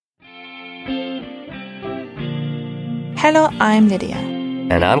Hello, I'm Lydia.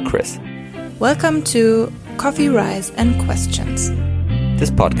 And I'm Chris. Welcome to Coffee, Rice and Questions. This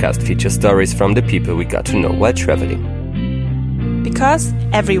podcast features stories from the people we got to know while traveling. Because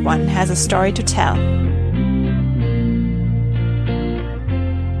everyone has a story to tell.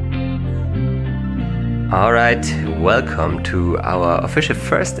 Alright, welcome to our official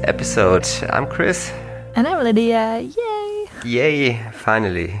first episode. I'm Chris. And I'm Lydia. Yay! Yay,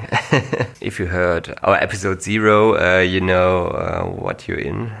 finally. If you heard our episode 0, you know what you're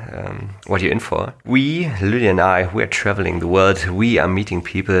in for. We, Lydia and I, we are traveling the world. We are meeting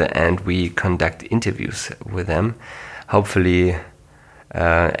people and we conduct interviews with them. Hopefully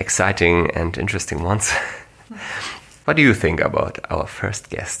exciting and interesting ones. What do you think about our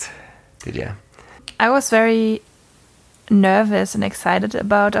first guest, Lydia? I was very nervous and excited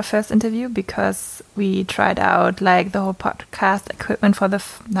about our first interview because we tried out like the whole podcast equipment for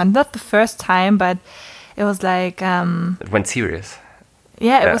not the first time, but it was like it went serious.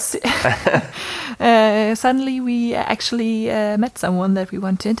 Yeah, it was. Suddenly we actually met someone that we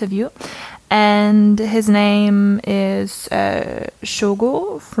want to interview, and his name is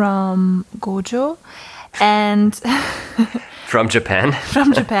Shogo from Gojo, and from Japan.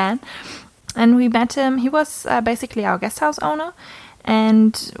 From Japan. And we met him. He was basically our guesthouse owner,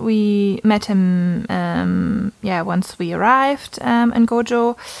 and we met him. Once we arrived in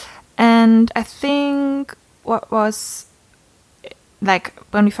Gojo, and I think what was like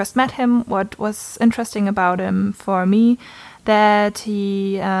when we first met him, what was interesting about him for me, that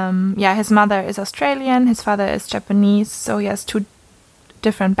he, his mother is Australian, his father is Japanese, so he has two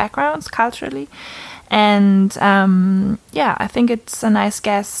different backgrounds culturally. And I think it's a nice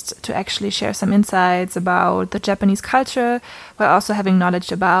guest to actually share some insights about the Japanese culture, while also having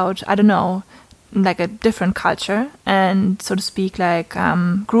knowledge about, I don't know, like a different culture, and so to speak, like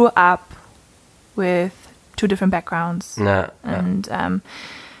grew up with two different backgrounds. And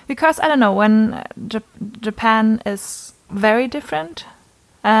because I don't know, when Japan is very different.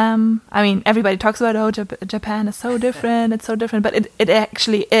 I mean, everybody talks about, Japan is so different, it's so different, but it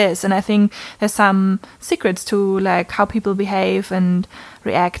actually is. And I think there's some secrets to like how people behave and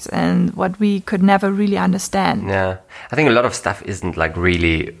react and what we could never really understand. Yeah, I think a lot of stuff isn't like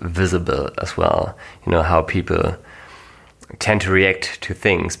really visible as well. You know, how people tend to react to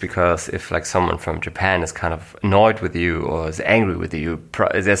things, because if like someone from Japan is kind of annoyed with you or is angry with you,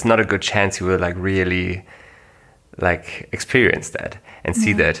 there's not a good chance you will like really like experience that and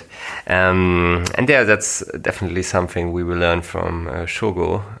see that. That's definitely something we will learn from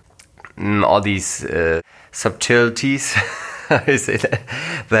Shogo. All these subtleties, I say that.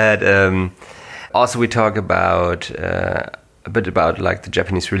 But also we talk about a bit about like the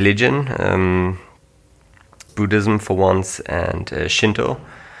Japanese religion, Buddhism for once, and Shinto.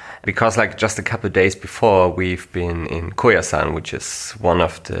 Because like just a couple of days before, we've been in Koyasan, which is one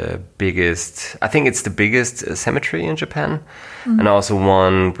of the biggest, I think it's the biggest cemetery in Japan, and also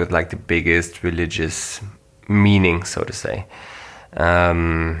one with like the biggest religious meaning, so to say.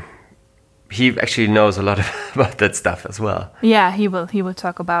 He actually knows a lot about that stuff as well. Yeah, he will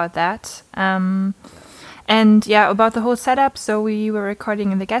talk about that. About the whole setup. So we were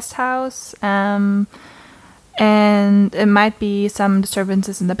recording in the guest house. And it might be some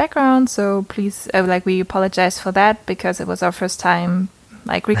disturbances in the background, so please, we apologize for that, because it was our first time,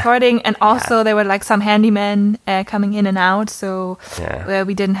 like, recording, and also there were, like, some handymen coming in and out, so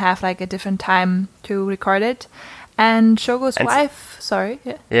we didn't have, like, a different time to record it. And Shogo's wife,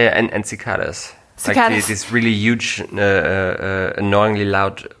 and cicadas. Like these really huge, annoyingly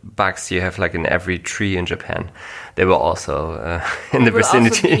loud bugs you have like in every tree in Japan. They were also in the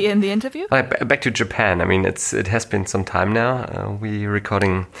vicinity. Also be in the interview? Back to Japan. I mean, it has been some time now. We're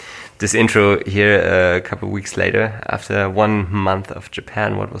recording this intro here a couple of weeks later, after 1 month of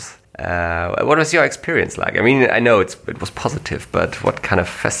Japan. What was your experience like? I mean, I know it was positive, but what kind of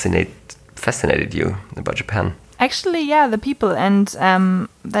fascinated you about Japan? Actually, the people, and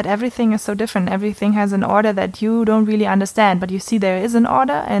that everything is so different. Everything has an order that you don't really understand, but you see there is an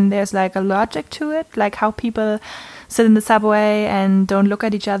order and there's like a logic to it, like how people sit in the subway and don't look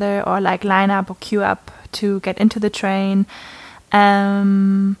at each other, or like line up or queue up to get into the train.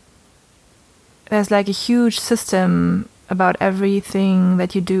 There's like a huge system about everything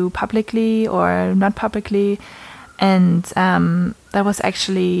that you do publicly or not publicly, and that was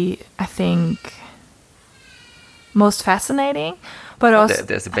actually, I think, most fascinating, but also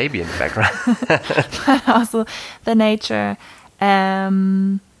there's a baby in the background. But also the nature,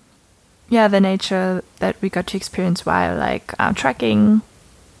 the nature that we got to experience while like trekking.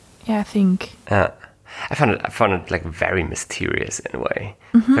 I think. I found it like very mysterious in a way,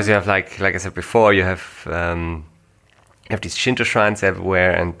 because you have like I said before, you have have these Shinto shrines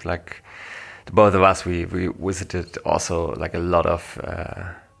everywhere, and like both of us, we visited also like a lot of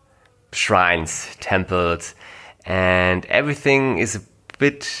shrines, temples, and everything is a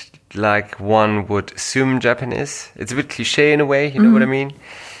bit like one would assume Japanese. It's a bit cliche in a way, you know what I mean?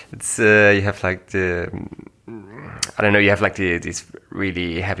 It's you have like the, I don't know, you have like this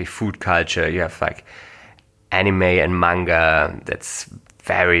really heavy food culture. You have like anime and manga that's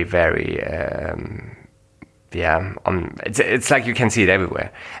very, very, it's like you can see it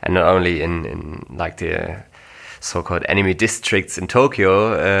everywhere. And not only in like the so-called anime districts in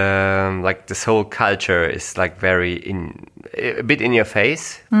Tokyo, like this whole culture is like a bit in your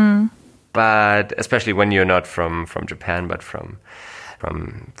face. But especially when you're not from Japan, but from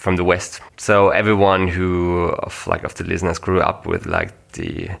the West. So everyone who of the listeners grew up with like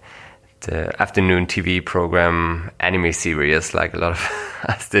the afternoon TV program anime series, like a lot of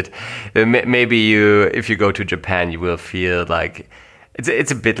us did. Maybe if you go to Japan, you will feel like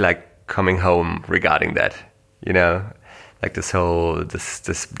it's a bit like coming home regarding that, you know, like this whole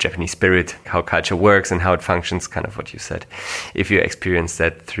this Japanese spirit, how culture works and how it functions, kind of what you said. If you experience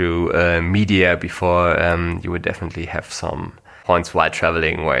that through media before, you would definitely have some points while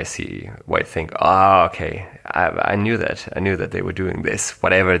traveling where I think, oh, okay, I knew that they were doing this,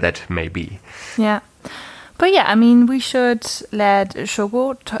 whatever that may be. Yeah. But yeah, I mean, we should let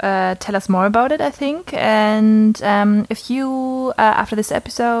Shogo tell us more about it, I think. And if you, after this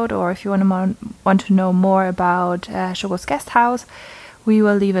episode, or if you want to know more about Shogo's guest house, we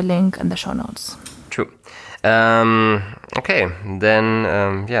will leave a link in the show notes. True. Okay,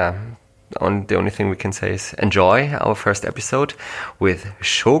 then, the only thing we can say is enjoy our first episode with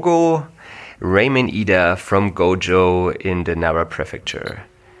Shogo Ramen Ida from Gojo in the Nara Prefecture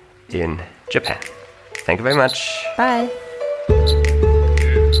in Japan. Thank you very much. Bye.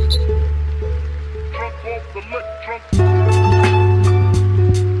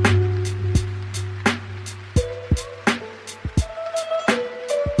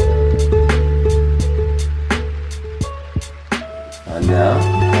 And now?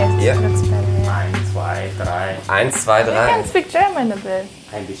 Yes, Yeah. looks better. Eins, zwei, drei. 1, 2, You can 3. speak German a bit.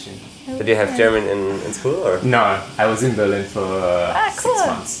 Ein bisschen. Did you have German in school, or? No, I was in Berlin for cool. 6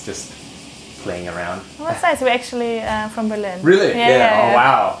 months, just playing around. Well, that's nice. We're actually from Berlin. Really? Yeah.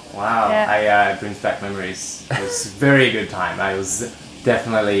 Oh, wow. Yeah. I brings back memories. It was a very good time. I was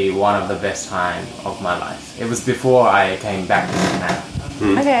definitely one of the best time of my life. It was before I came back to Japan.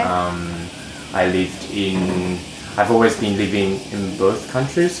 Okay. I've always been living in both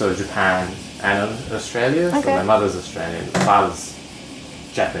countries, so Japan and Australia. Okay. So my mother's Australian, my father's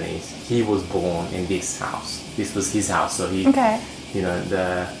Japanese. He was born in this house. This was his house, so he, you know,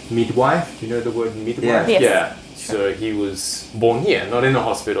 the midwife. Do you know the word midwife? Yeah. Yes. Yeah. So he was born here, not in a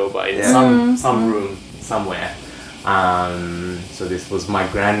hospital, but in some room somewhere. So this was my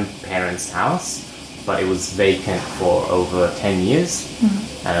grandparents' house, but it was vacant for over 10 years.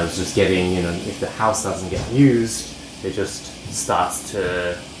 And I was just getting, you know, if the house doesn't get used, it just starts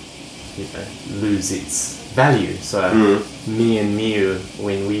to, you know, lose its value. So me and Miu,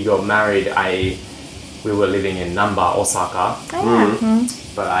 when we got married, we were living in Namba, Osaka.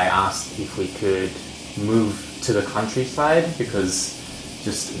 But I asked if we could move to the countryside, because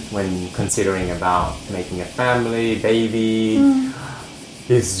just when considering about making a family, baby,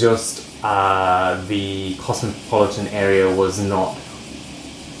 it's just the cosmopolitan area was not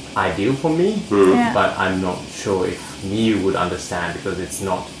ideal for me. Yeah. But I'm not sure if Miu would understand, because it's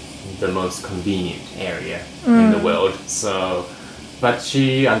not the most convenient area in the world. So, but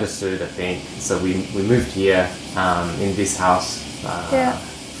she understood, I think. So we moved here in this house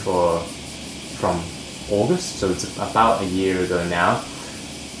from August, so it's about a year ago now.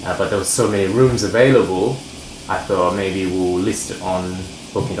 But there was so many rooms available, I thought maybe we'll list it on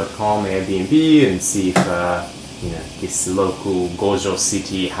Booking.com, Airbnb, and see if you know, this local Gojo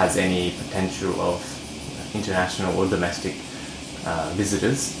city has any potential of international or domestic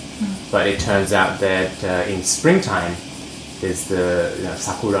visitors. But it turns out that in springtime, there's the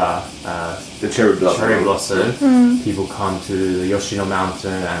sakura, The cherry blossom. People come to the Yoshino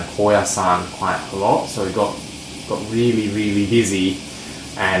Mountain and Koya-san quite a lot, so it got really, really busy,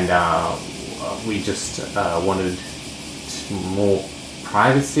 and we just wanted more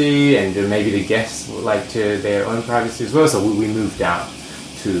privacy, and maybe the guests would like to their own privacy as well, so we moved out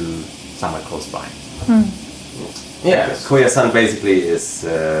to somewhere close by. Yeah, Koya-san basically is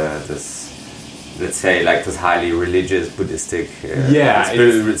this, let's say, like this highly religious, Buddhistic,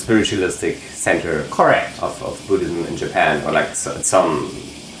 spiritualistic center. Correct. Of Buddhism in Japan, or like some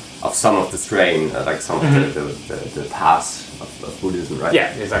of the strain, like some of the paths of Buddhism, right?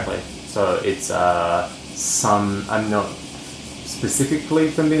 Yeah, exactly. So it's I'm not specifically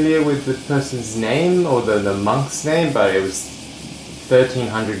familiar with the person's name or the monk's name, but it was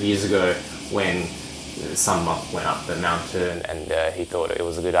 1300 years ago when some monk went up the mountain and he thought it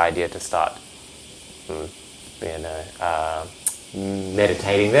was a good idea to start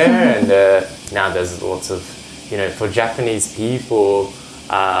meditating there. And now there's lots of, for Japanese people,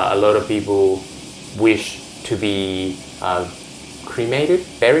 a lot of people wish to be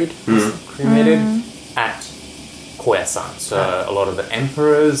buried at Koyasan. So a lot of the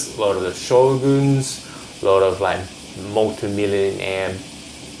emperors, a lot of the shoguns, a lot of like multi-millionaire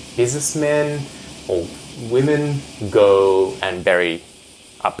businessmen or women go and bury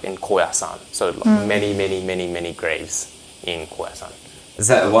up in Koyasan. So many graves in Koyasan. Is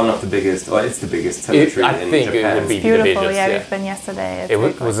that one of the biggest, or it's the biggest cemetery in Japan? I think it would be It's beautiful. the biggest. Yeah, we've been yesterday.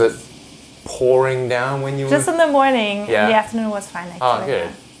 Was it pouring down when you just were... in the morning? Yeah. In the afternoon was fine actually. Oh, good.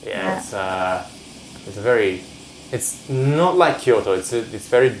 Yeah. It's a very... It's not like Kyoto. It's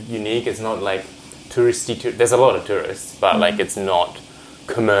very unique. It's not like touristy. There's a lot of tourists, but like it's not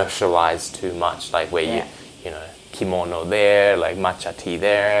commercialized too much. Like where you know, kimono there, like matcha tea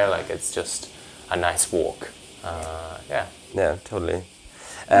there. Like it's just a nice walk. Yeah, totally.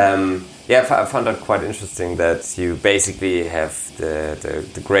 I found that quite interesting that you basically have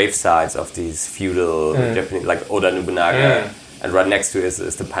the grave sites of these feudal Japanese, like Oda Nobunaga, and right next to it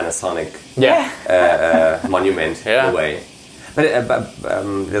is the Panasonic monument in a way.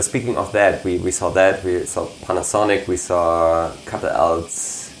 But speaking of that, we saw Panasonic, we saw a couple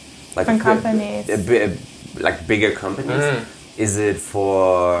else, like different companies, like bigger companies. Is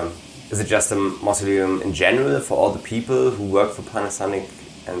it just a mausoleum in general for all the people who work for Panasonic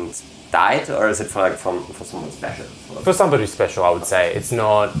and died, or is it for someone special? For somebody special, I would say. It's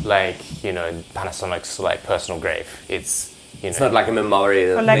not like, Panasonic's like personal grave. It's not like a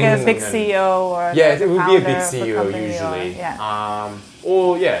memorial. Or like a big CEO or it would be a big founder CEO of a usually.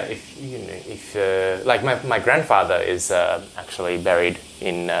 Or if like my grandfather is actually buried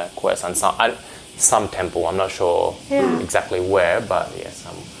in Koyasan, some temple. I'm not sure exactly where, but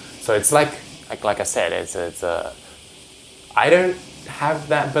some. So it's like I said, it's I don't have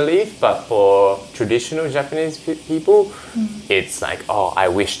that belief, but for traditional Japanese people, it's like, I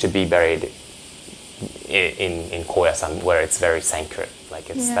wish to be buried in Koyasan, where it's very sacred. Like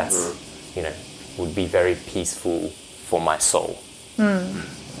that's would be very peaceful for my soul. Do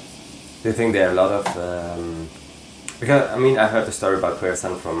you think there are a lot of because I heard the story about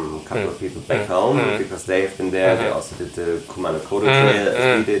Koyasan from a couple of people back home because they have been there. They also did the Kumano Kodo trail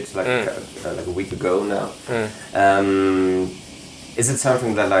as we did like a week ago now. Is it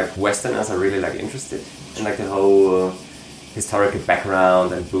something that like Westerners are really like interested in, like the whole historical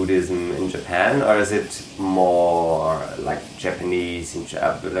background and Buddhism in Japan, or is it more like Japanese,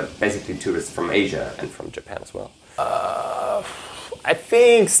 basically tourists from Asia and from Japan as well? I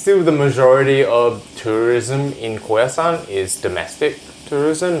think still the majority of tourism in Koyasan is domestic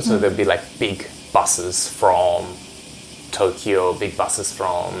tourism. So there'll be like big buses from Tokyo, big buses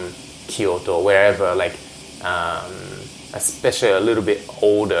from Kyoto, wherever, like especially a little bit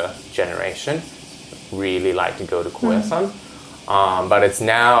older generation really like to go to Koyasan. But it's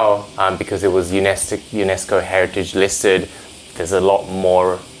now, because it was UNESCO heritage listed, there's a lot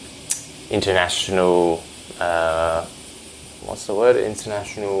more international what's the word?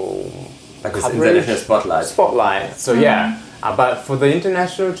 International like coverage? International spotlight. So but for the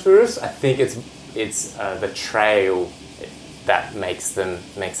international tourists, I think it's the trail that makes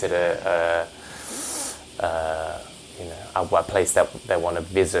it a place that they want to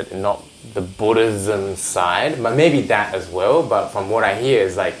visit, and not the Buddhism side, but maybe that as well. But from what I hear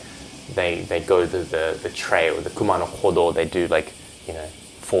is like they go to the trail, the Kumano Kodo. They do like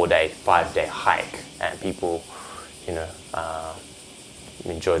 4-day, 5-day hike, and people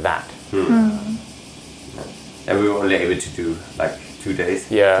enjoy that. And we were only able to do like 2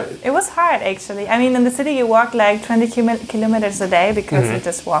 days. Yeah. It was hard actually. In the city you walk like 20 kilometers a day because you're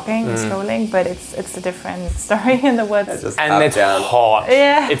just walking and strolling, but it's a different story in the woods. And it's hot.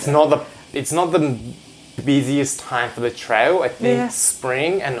 Yeah. It's not the busiest time for the trail. I think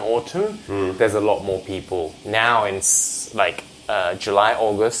spring and autumn there's a lot more people. Now in like July,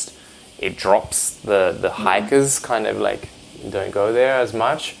 August, it drops. The hikers kind of like don't go there as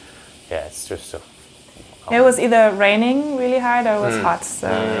much. Yeah, it's just it was either raining really hard or it was hot. So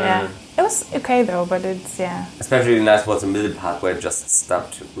it was okay though, but it's Especially nice was the middle part where it just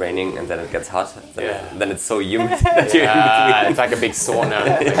stopped raining and then it gets hot. Then it's so humid that you're in between. It's like a big sauna.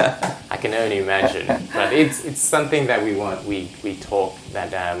 I can only imagine. But it's something that we want. We talk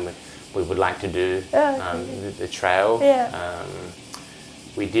that we would like to do the trail. Yeah.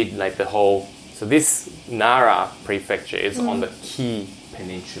 We did like the whole So this Nara Prefecture is on the Kii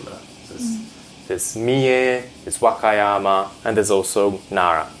Peninsula. So there's Mie, there's Wakayama, and there's also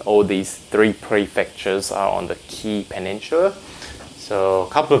Nara. All these three prefectures are on the Kii Peninsula. So a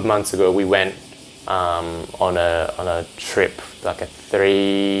couple of months ago, we went on a trip, like a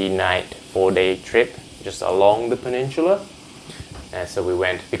 3-night, 4-day trip, just along the peninsula. And so we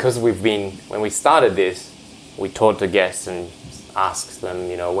went, because when we started this, we taught the guests and asked them,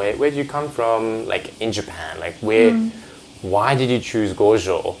 where did you come from, like in Japan, like why did you choose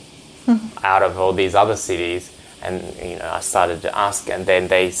Gojo out of all these other cities? And I started to ask, and then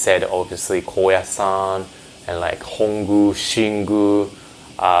they said obviously Koya-san and like Hongu, Shingu,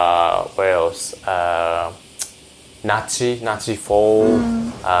 where else? Nachi Fall,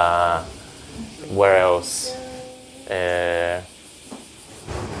 where else?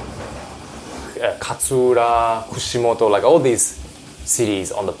 Katsura, Kushimoto, like all these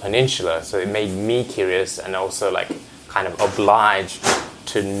cities on the peninsula. So it made me curious and also like kind of obliged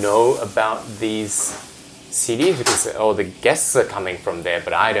to know about these cities because all the guests are coming from there,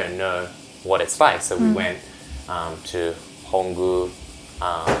 but I don't know what it's like. So we went to Hongu,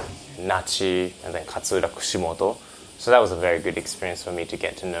 Nachi, and then Katsura, Kushimoto. So that was a very good experience for me to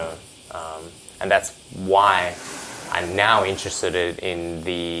get to know. And that's why I'm now interested in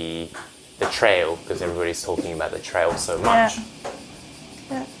the trail, because everybody's talking about the trail so much.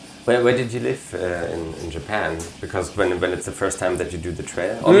 Yeah. Where did you live in Japan? Because when it's the first time that you do the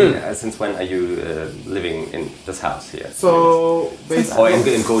trail, or since when are you living in this house here? So or in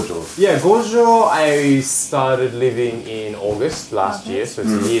Gojo? Yeah, Gojo, I started living in August last year, so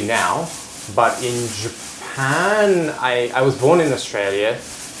it's a year now. But in Japan, I was born in Australia,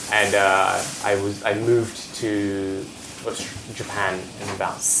 and I moved to Japan in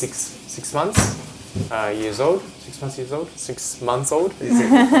about 6 months years old. 6 months years old? 6 months old.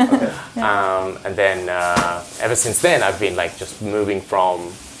 Okay. And then ever since then, I've been like just moving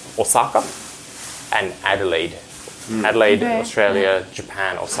from Osaka and Adelaide. Adelaide, Australia,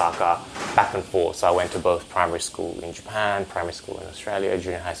 Japan, Osaka, back and forth. So I went to both primary school in Japan, primary school in Australia,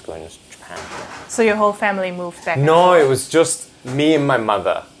 junior high school in Japan. So your whole family moved back? No, it was just me and my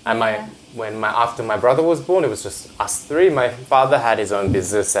mother. And after my brother was born, it was just us three. My father had his own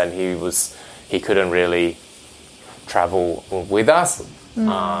business, and he couldn't really travel with us.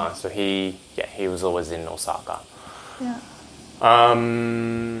 So he was always in Osaka. Yeah.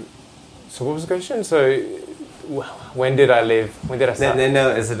 So what was the question? So when did I live? When did I start?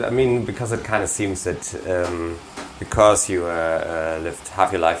 No. Because it kind of seems that because you lived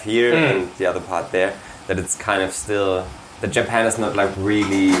half your life here and the other part there, that it's kind of still that Japan is not like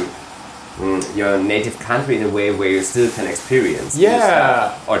really your native country in a way where you still can experience new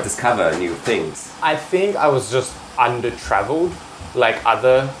stuff or discover new things. I think I was just under-traveled, like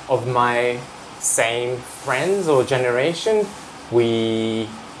other of my same friends or generation.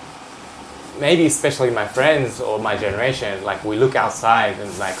 Maybe especially my friends or my generation, like we look outside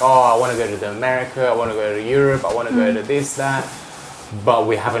and like, I want to go to America, I want to go to Europe, I want to go to this, that, but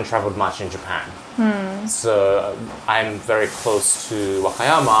we haven't traveled much in Japan. So I'm very close to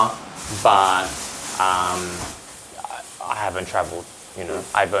Wakayama, but I haven't traveled.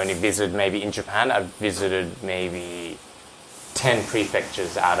 I've only visited maybe in Japan. I've visited maybe 10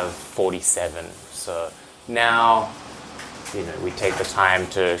 prefectures out of 47. So now, we take the time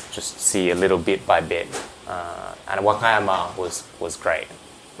to just see a little bit by bit. And Wakayama was great.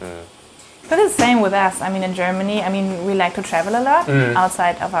 But it's the same with us. In Germany, we like to travel a lot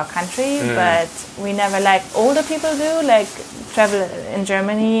outside of our country, but we never, like older people do, like travel in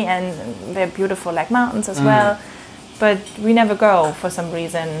Germany, and they're beautiful, like mountains as well. But we never go for some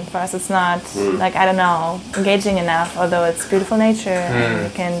reason. For us, it's not, like, I don't know, engaging enough, although it's beautiful nature and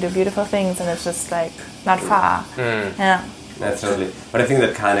you can do beautiful things, and it's just, like, not far. Yeah. That's totally. But I think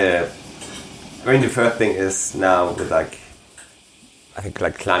that kind of, the first thing is now with, like, I think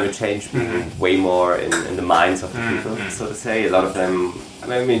like climate change being way more in the minds of the people, so to say. A lot of them,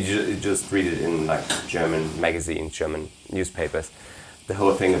 you just read it in like German magazines, German newspapers. The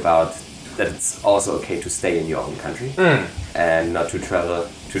whole thing about that it's also okay to stay in your own country and not to travel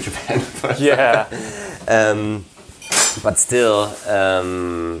to Japan first. Yeah. But still,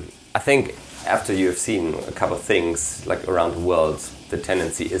 I think after you have seen a couple of things like around the world, the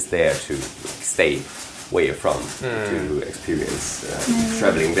tendency is there to stay where you're from, to experience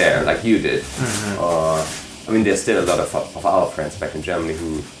traveling there like you did. Or there's still a lot of our friends back in Germany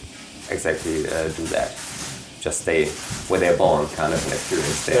who exactly do that. Just stay where they're born, kind of, and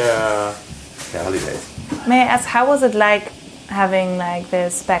experience their holidays. May I ask, how was it like having like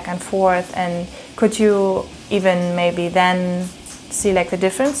this back and forth, and could you even maybe then see like the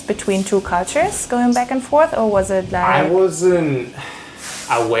difference between two cultures going back and forth, or was it like I wasn't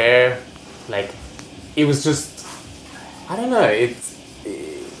aware, like it was just, I don't know, it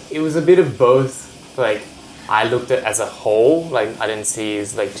was a bit of both. Like I looked at it as a whole, like I didn't see it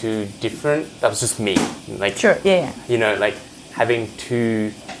as like two different. That was just me, like sure, yeah. You know, like having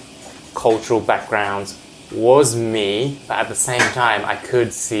two cultural backgrounds was me, but at the same time I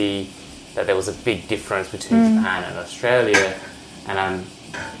could see that there was a big difference between Japan and Australia, and I'm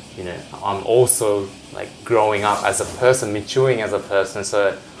also like growing up as a person, maturing as a person,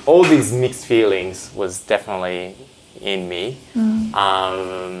 so all these mixed feelings was definitely in me.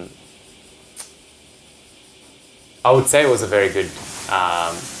 I would say it was a very good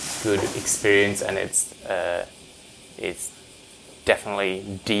experience, and it's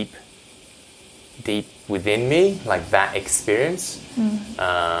definitely deep within me, like that experience.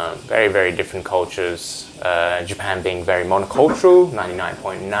 Very, very different cultures. Japan being very monocultural,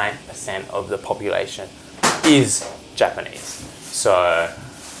 99.9% of the population is Japanese. So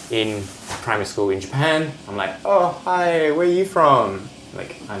in primary school in Japan, I'm like, oh, hi, where are you from?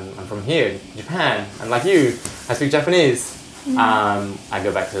 Like, I'm from here, Japan. I'm like you, I speak Japanese. I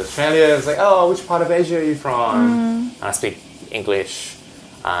go back to Australia, it's like, oh, which part of Asia are you from? And I speak English,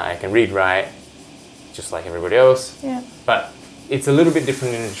 I can read, write, just like everybody else. Yeah. But it's a little bit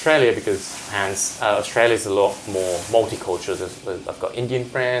different in Australia because Australia's a lot more multicultural. I've got Indian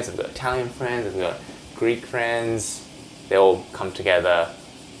friends, I've got Italian friends, I've got Greek friends. They all come together.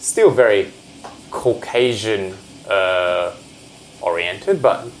 Still very Caucasian oriented,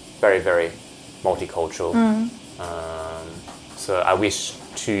 but very, very multicultural. So I wish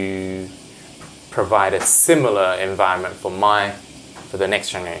to provide a similar environment for the next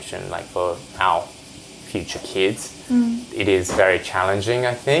generation, like for our future kids. It is very challenging,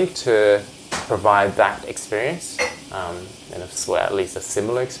 I think, to provide that experience, and at least a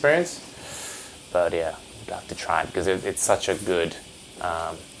similar experience. But yeah, we'd have to try it because it's such a good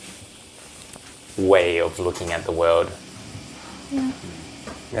way of looking at the world.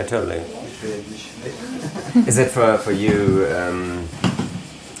 Yeah, totally. Is it for you,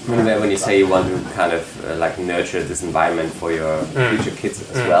 when you say you want to kind of like nurture this environment for your future kids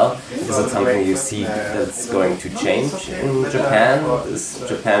as well, is it something you see that's going to change in Japan? Is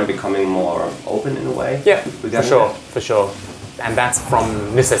Japan becoming more open in a way? Yeah, for sure. And that's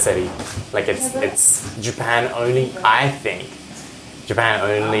from necessity. Like it's Japan only, I think, Japan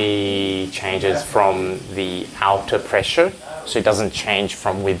only changes from the outer pressure, so it doesn't change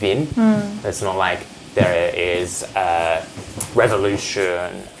from within. It's not like there is a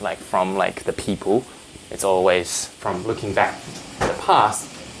revolution like from like the people. It's always from looking back at the past.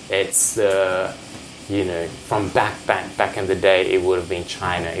 It's from back in the day, it would have been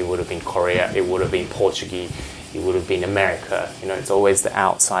China, it would have been Korea, it would have been Portuguese, it would have been America. It's always the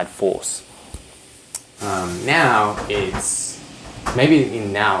outside force. Now it's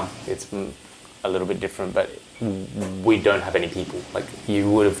a little bit different, but we don't have any people. Like you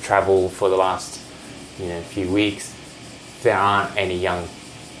would have traveled for the last few weeks. There aren't any young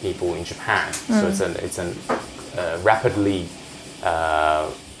people in Japan, so it's a rapidly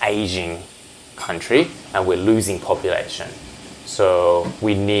aging country, and we're losing population. So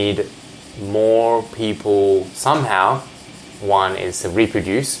we need more people somehow. One is to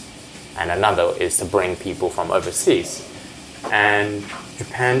reproduce, and another is to bring people from overseas. And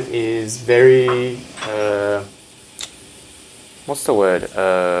Japan is very what's the word?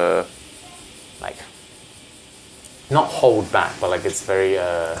 Like not hold back, but like it's very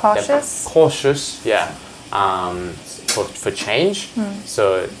cautious, yeah. For change.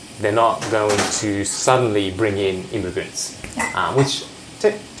 So they're not going to suddenly bring in immigrants, which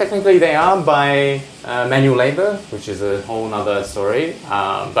technically they are by manual labor, which is a whole other story.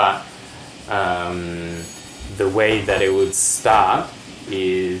 But the way that it would start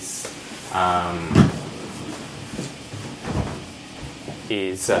is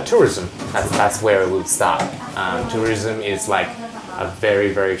tourism. That's where it would start. Tourism is like a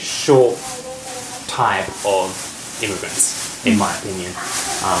very, very short type of immigrants, in my opinion.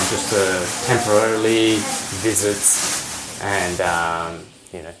 Just temporarily visits, and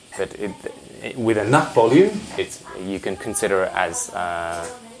that with enough volume, you can consider it as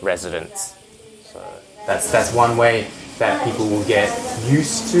residents. So that's one way that people will get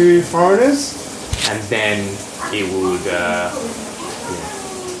used to foreigners, and then it would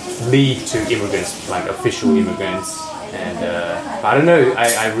lead to immigrants, like official immigrants. And I don't know.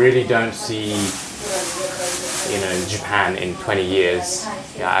 I really don't see Japan in 20 years.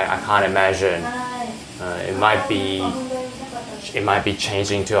 I can't imagine. It might be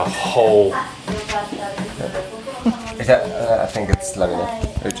changing to a whole. I think it's long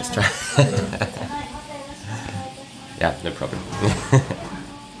enough. We'll just try. Yeah, no problem.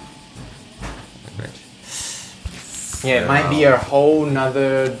 Great. Yeah, it might be a whole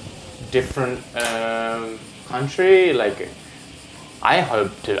nother different country. Like,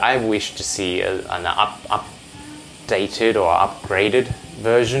 I wish to see an updated or upgraded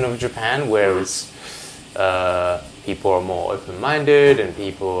version of Japan, where it's people are more open-minded and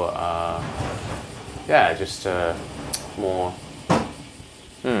people are, just more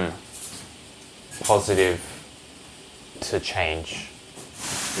positive to change.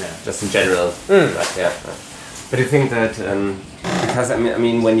 Yeah, just in general. But, yeah. But I think that because I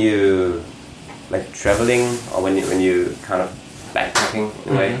mean when you like traveling or when you kind of backpacking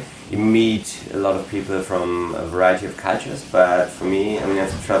in a way, you meet a lot of people from a variety of cultures. But for me, I mean,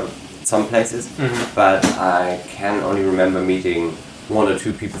 I've traveled some places, but I can only remember meeting one or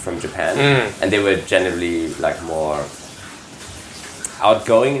two people from Japan, and they were generally like more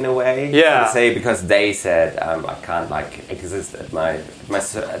outgoing in a way. Yeah. To say, because they said I can't like exist at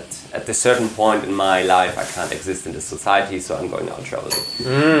at the certain point in my life. I can't exist in this society, so I'm going out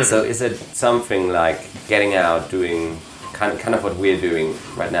traveling. So is it something like getting out, doing kind of what we're doing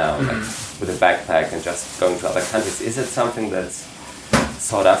right now, like with a backpack and just going to other countries? Is it something that's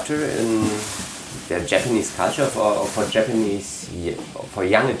sought after in the Japanese culture or for younger Japanese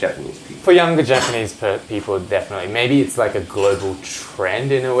people? For younger Japanese people, definitely. Maybe it's like a global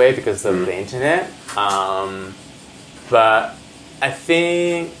trend in a way because of the internet. But I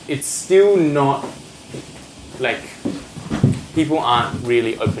think it's still not like people aren't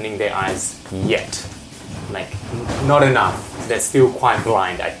really opening their eyes yet. Like, not enough. They're still quite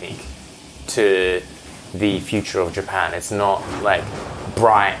blind, I think, to the future of Japan. It's not like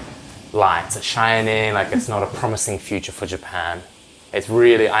bright lights are shining, like it's not a promising future for Japan. It's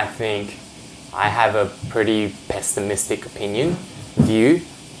really, I think, I have a pretty pessimistic view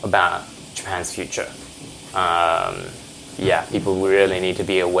about Japan's future. People really need to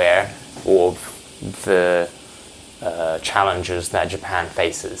be aware of the challenges that Japan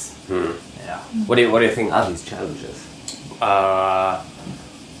faces. Yeah. What do you think are these challenges?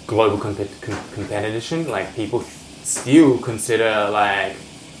 Global competition, like people still consider, like,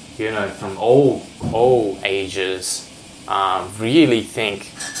 from all ages, really think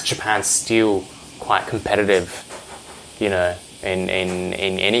Japan's still quite competitive, in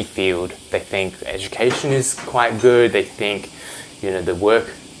any field. They think education is quite good. They think, the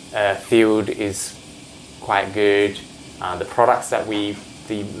work field is quite good. The products that we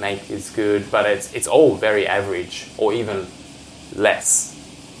make is good, but it's all very average or even less,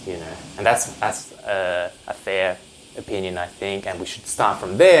 and that's a fair opinion, I think, and we should start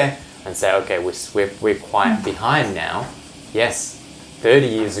from there and say, okay, we're quite behind now. Yes, 30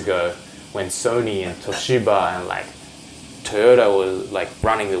 years ago when Sony and Toshiba and like Toyota was like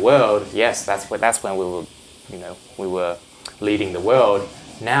running the world, yes, that's when we were leading the world.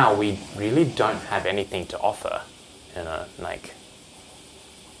 Now we really don't have anything to offer, like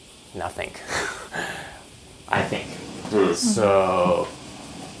nothing. I think. So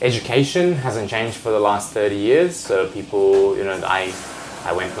education hasn't changed for the last 30 years. So people, I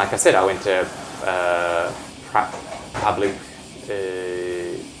went, like I said, I went to public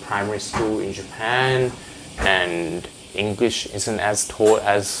primary school in Japan, and English isn't as taught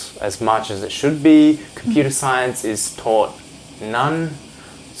as much as it should be. Computer science is taught none.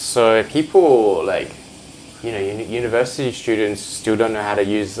 So people like, university students still don't know how to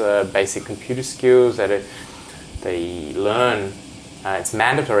use basic computer skills. That they learn. It's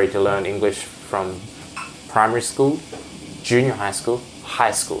mandatory to learn English from primary school, junior high school.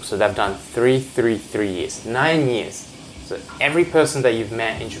 So they've done 3 years, 9 years. So every person that you've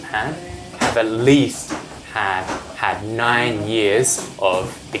met in Japan have at least had 9 years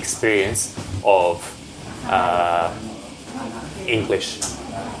of experience of English.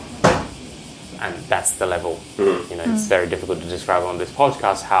 And that's the level. It's very difficult to describe on this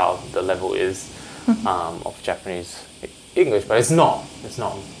podcast how the level is of Japanese English, but it's not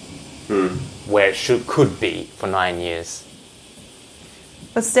where it could be for 9 years.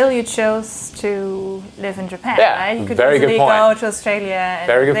 But still, you chose to live in Japan, Yeah, right? You could very good easily point. go to Australia. And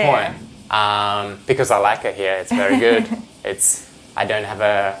Very good there. point. Because I like it here. It's very good. I don't have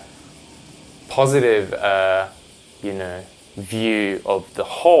a positive, view of the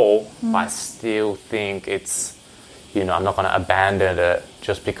whole. But I still think it's, I'm not going to abandon it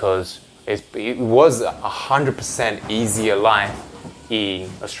just because it was 100% easier life in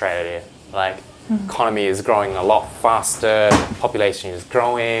Australia. Like, economy is growing a lot faster, population is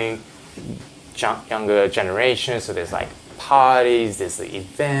growing, younger generation, so there's like parties, there's the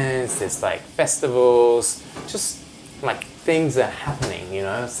events, there's like festivals, just like things are happening, you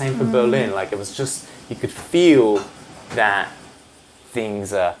know. Same for Berlin. Like it was just, you could feel that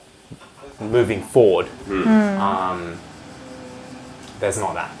things are moving forward. There's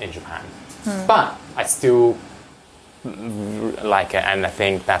not that in Japan, but I still like it, and I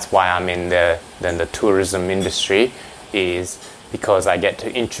think that's why I'm in the tourism industry, is because I get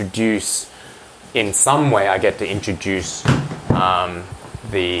to introduce, in some way, I get to introduce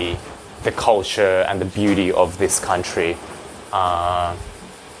the culture and the beauty of this country. You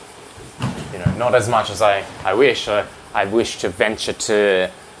know, not as much as I wish. I wish to venture to,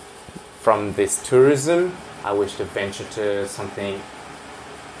 from this tourism, I wish to venture to something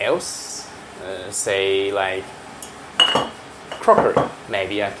else, say like crockery.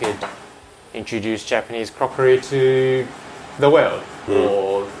 Maybe I could introduce Japanese crockery to the world,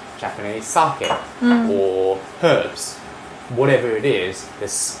 or Japanese sake, or herbs, whatever it is.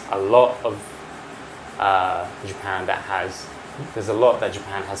 There's a lot of Japan that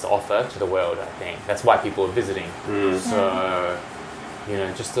Japan has to offer to the world. I think that's why people are visiting. So, you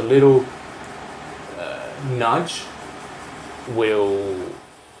know, just a little nudge will,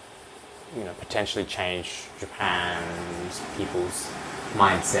 you know, potentially change Japan's people's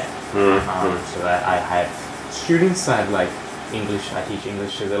mindset. So I have students. I have like English. I teach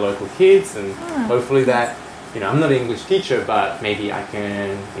English to the local kids, and hopefully that, you know, I'm not an English teacher, but maybe I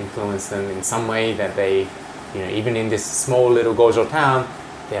can influence them in some way that they, you know, even in this small little Gojo town,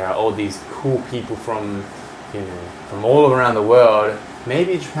 there are all these cool people from, you know, from all around the world.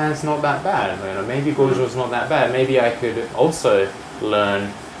 Maybe Japan's not that bad. You know, maybe Gojo's not that bad. Maybe I could also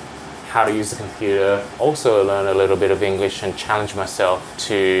learn how to use the computer, also learn a little bit of English and challenge myself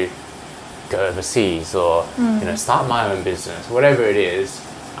to go overseas, or you know, start my own business, whatever it is.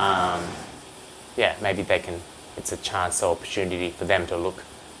 Yeah, maybe they can. It's a chance or opportunity for them to look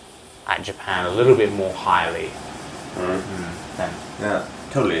at Japan a little bit more highly. Yeah,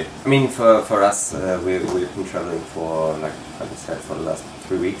 totally. I mean, for us, we've been traveling for, like I said, for the last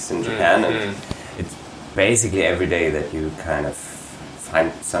 3 weeks in Japan, and it's basically every day that you kind of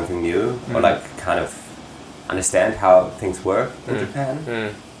find something new, or like kind of understand how things work in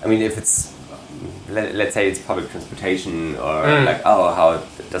Japan. I mean, if it's, let's say it's public transportation, or like, oh, how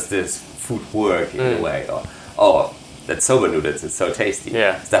does this food work in a way, or oh, that soba noodles, it's so tasty,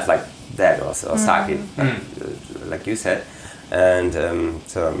 stuff like that, or sake, like you said. And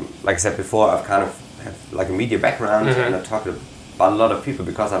so, like I said before, I've kind of have like a media background, and I talk about a lot of people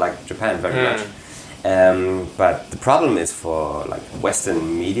because I like Japan very much. But the problem is, for like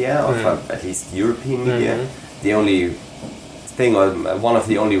Western media, or for at least European media, the only thing, or one of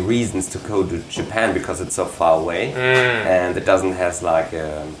the only reasons to go to Japan, because it's so far away, and it doesn't have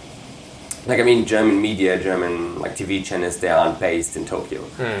like I mean, German media, German like TV channels, they aren't based in Tokyo.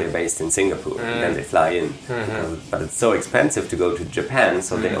 They're based in Singapore, and then they fly in. But it's so expensive to go to Japan,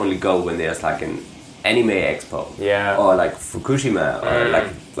 so they only go when there's like an anime expo, or like Fukushima, or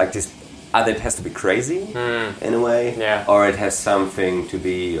like this. Either it has to be crazy in a way, or it has something to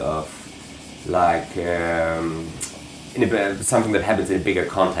be of like something that happens in a bigger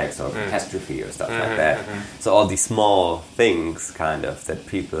context, or catastrophe or stuff like that. So all these small things, kind of, that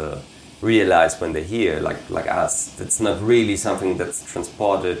people realize when they hear, like us, it's not really something that's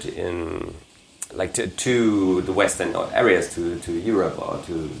transported in, like to the Western areas, to Europe or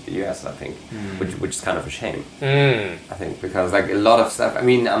to the US, I think, which is kind of a shame. I think, because like a lot of stuff. I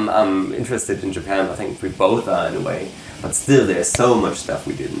mean, I'm interested in Japan. I think we both are in a way, but still, there's so much stuff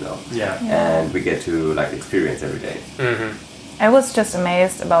we didn't know. And we get to like experience every day. I was just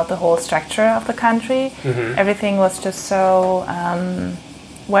amazed about the whole structure of the country. Everything was just so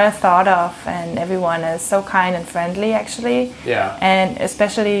well thought of, and everyone is so kind and friendly, actually. And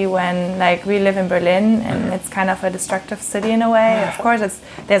especially when, like, we live in Berlin, and it's kind of a destructive city in a way. Of course,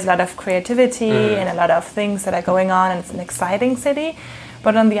 there's a lot of creativity and a lot of things that are going on, and it's an exciting city.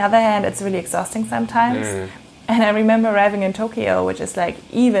 But on the other hand, it's really exhausting sometimes. And I remember arriving in Tokyo, which is like,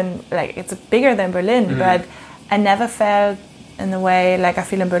 even like, it's bigger than Berlin, but I never felt in a way like I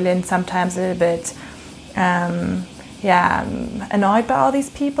feel in Berlin sometimes a little bit annoyed by all these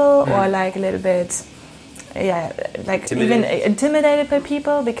people, or like a little bit like even intimidated by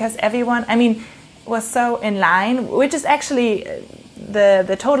people, because everyone, I mean, was so in line, which is actually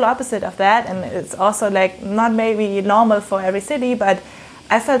the total opposite of that, and it's also like not maybe normal for every city, but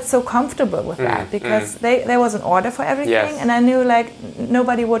I felt so comfortable with that, because there was an order for everything, and I knew like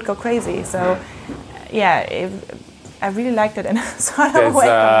nobody would go crazy. So I really liked it in a sort of way.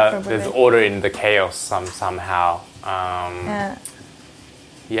 There's order in the chaos somehow.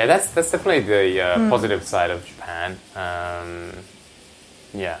 That's definitely the positive side of Japan.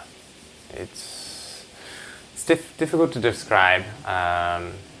 It's difficult to describe,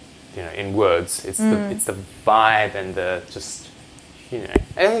 in words. It's the vibe and the just,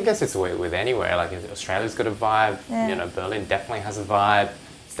 I guess it's the way with anywhere. Like Australia's got a vibe. Berlin definitely has a vibe.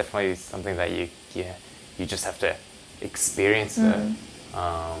 It's definitely something that you just have to experience it.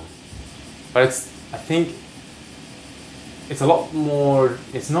 But I think it's a lot more.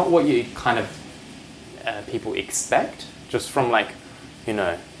 It's not what you kind of people expect, just from like,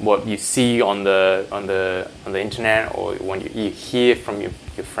 what you see on the internet, or when you hear from your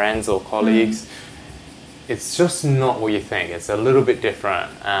friends or colleagues. It's just not what you think. It's a little bit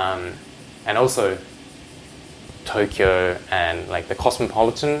different. And also Tokyo and like the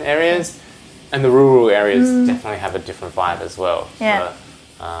cosmopolitan areas and the rural areas definitely have a different vibe as well. Yeah.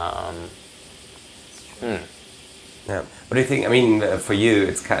 Yeah. What do you think? I mean, for you,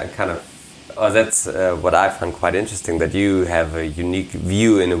 it's kind of. Oh, that's what I found quite interesting. That you have a unique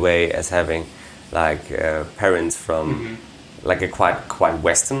view in a way, as having like parents from like a quite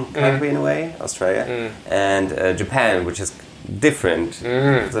Western country in a way, Australia, and Japan, which is different.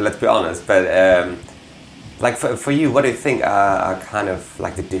 So let's be honest. But like for you, what do you think are kind of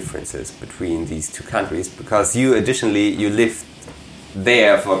like the differences between these two countries? Because you lived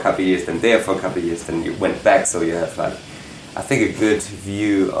there for a couple of years, then there for a couple of years, then you went back, so you have like, I think, a good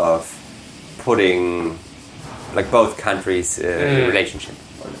view of putting like both countries in relationship.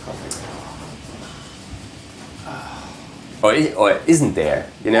 Or isn't there,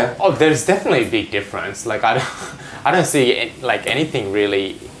 Oh, there's definitely a big difference. Like I don't see like anything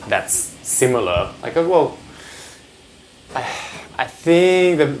really that's similar. Like I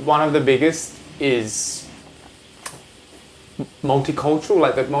think that one of the biggest is multicultural,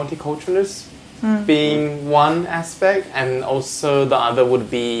 like the multiculturalness being one aspect, and also the other would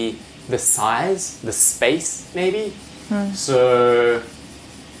be the size, the space, maybe. So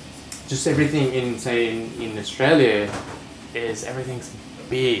just everything in Australia is everything's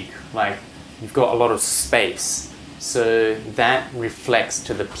big. Like you've got a lot of space, so that reflects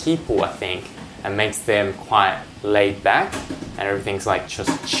to the people, I think, and makes them quite laid back, and everything's like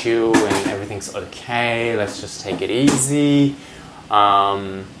just chill and everything's okay. Let's just take it easy.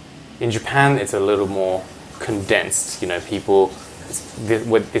 In Japan, it's a little more condensed. People.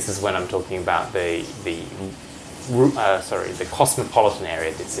 This is when I'm talking about the cosmopolitan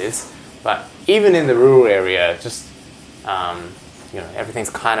area. This is, but even in the rural area, just everything's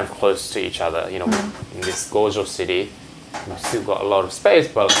kind of close to each other. In this Gojo city, we've still got a lot of space,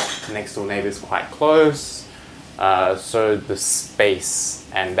 but next door neighbors quite close. So the space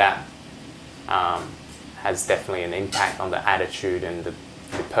and that has definitely an impact on the attitude and the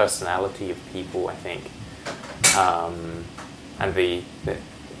personality of people, I think. And the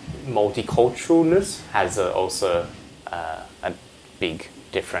multiculturalness has also a big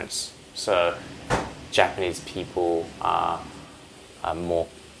difference. So Japanese people are more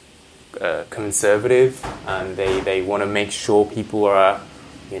conservative, and they want to make sure people are,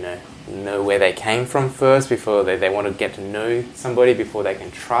 know where they came from first before they want to get to know somebody before they can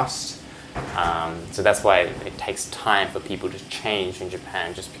trust. So that's why it takes time for people to change in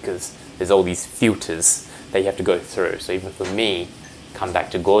Japan, just because there's all these filters that you have to go through. So even for me, come back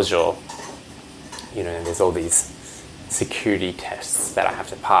to Gojo, there's all these security tests that I have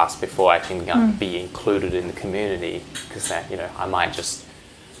to pass before I can be included in the community, because I might just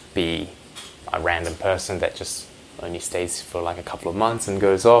be a random person that just only stays for like a couple of months and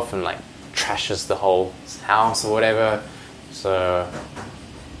goes off and like trashes the whole house or whatever. So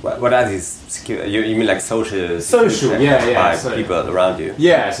what are these security? You mean like social, yeah, by so, people around you?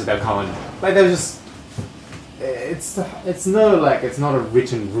 Yeah, so they're coming, like they're just. It's not a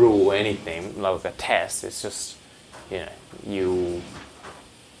written rule or anything like a test. It's just you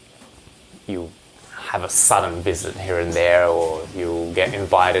have a sudden visit here and there, or you get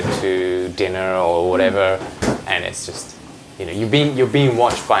invited to dinner or whatever, and it's just you're being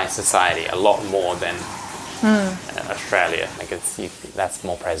watched by society a lot more than Australia. Like that's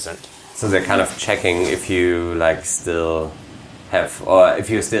more present. So they're kind of checking if you like still have, or if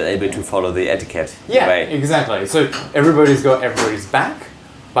you're still able to follow the etiquette. Yeah, way. Exactly. So everybody's got everybody's back,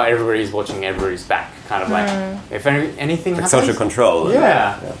 but everybody's watching everybody's back. Kind of like if anything like happens, social control.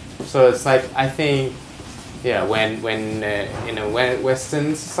 Yeah. So it's like, I think, when in a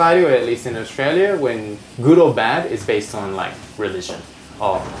Western society, or at least in Australia, when good or bad is based on like religion.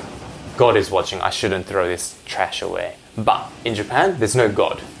 Oh, God is watching, I shouldn't throw this trash away. But in Japan, there's no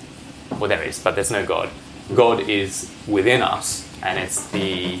God. Well, there is, but there's no God. God is within us, and it's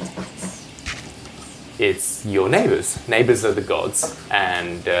your neighbors. Neighbors are the gods,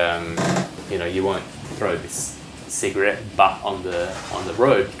 and you won't throw this cigarette butt on the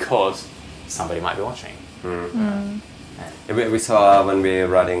road because somebody might be watching. Yeah, we saw when we were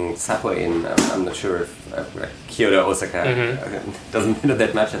riding subway in, I'm not sure if Kyoto, Osaka, doesn't matter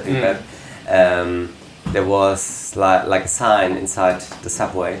that much, I think, but there was like a sign inside the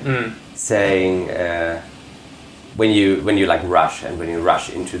subway saying when you like rush, and when you rush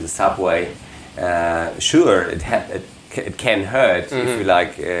into the subway, sure, it can hurt if you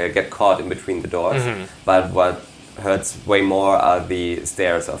like get caught in between the doors, but what hurts way more are the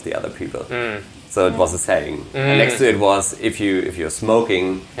stares of the other people. So it was a saying. And next to it was, if you're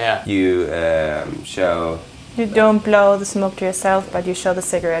smoking, you show. You don't blow the smoke to yourself, but you show the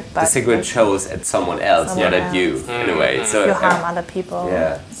cigarette. But the cigarette shows at someone else, not at you, in a way. So you harm other people.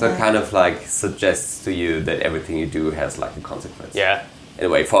 Yeah. So it kind of like suggests to you that everything you do has like a consequence. Yeah. In a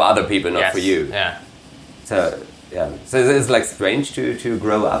way, for other people, not for you. Yeah. So So is it like strange to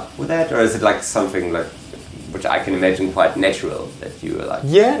grow up with that, or is it like something like which I can imagine quite natural that you are like?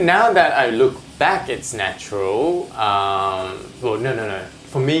 Yeah, now that I look back, it's natural. Well, no.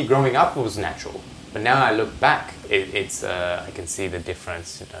 For me, growing up was natural, but now I look back, it's I can see the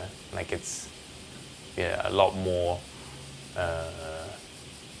difference. You know, like it's a lot more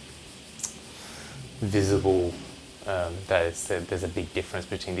visible. There's a big difference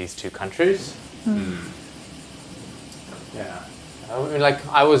between these two countries. Yeah,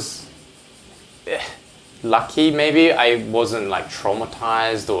 I was lucky. Maybe I wasn't like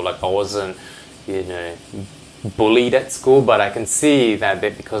traumatized, or like I wasn't, bullied at school. But I can see that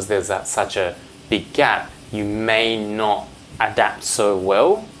because there's such a big gap, you may not adapt so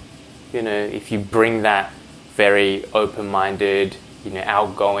well. If you bring that very open-minded,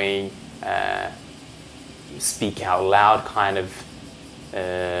 outgoing, speak out loud kind of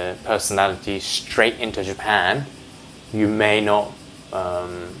personality straight into Japan, you may not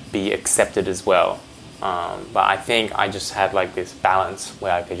be accepted as well. But I think I just had like this balance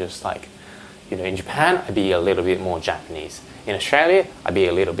where I could just like, in Japan, I'd be a little bit more Japanese. In Australia, I'd be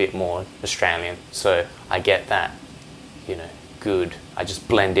a little bit more Australian. So I get that, good. I just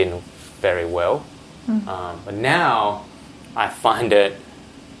blend in very well. But now I find it,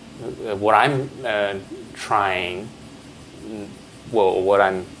 what I'm trying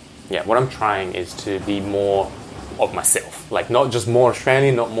is to be more of myself, like not just more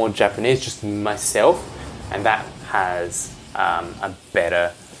Australian, not more Japanese, just myself, and that has a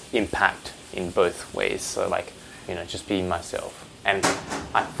better impact in both ways. So like, just being myself, and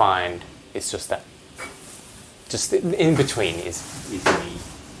I find it's just that, just in between is me.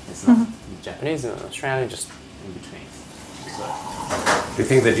 It's not Japanese and Australian, just in between. So, do you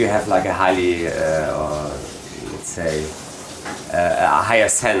think that you have like a highly, or let's say, a higher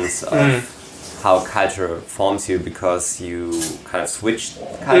sense of how culture forms you because you kind of switched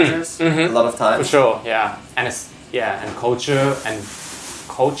cultures a lot of times? For sure, yeah. And and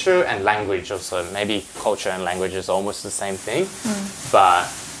culture and language also. Maybe culture and language is almost the same thing, but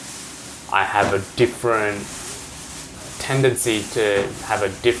I have a different tendency to have a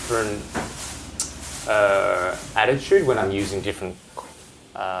different attitude when I'm using different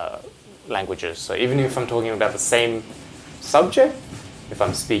languages. So even if I'm talking about the same subject, if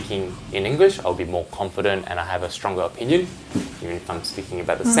I'm speaking in English, I'll be more confident and I have a stronger opinion. Even if I'm speaking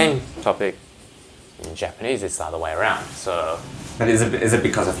about the same topic in Japanese, it's the other way around. So, but is it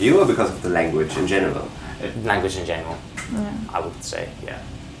because of you or because of the language in general? Language in general, I would say, yeah.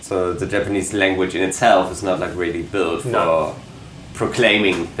 So the Japanese language in itself is not like really built for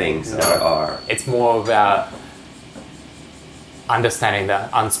proclaiming things, or it's more about understanding the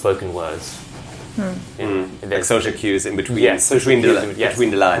unspoken words. Like social cues in between. Yes, between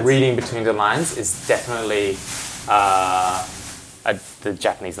the lines. Reading between the lines is definitely the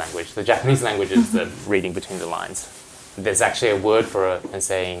Japanese language. The Japanese language is the reading between the lines. There's actually a word for it and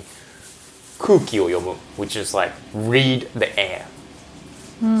saying kuki o yomu, which is like read the air.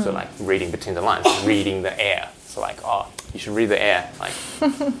 So like reading between the lines, reading the air. So like, you should read the air. Like,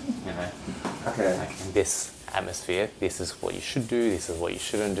 okay. Like in this atmosphere, this is what you should do. This is what you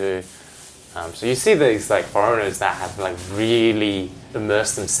shouldn't do. So you see these like foreigners that have like really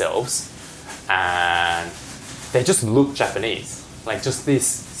immersed themselves, and they just look Japanese. Like just these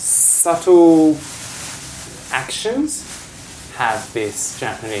subtle actions have this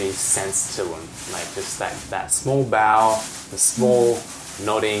Japanese sense to them. Like just that small bow, the small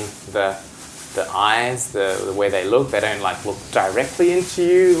nodding, the eyes, the way they look. They don't like look directly into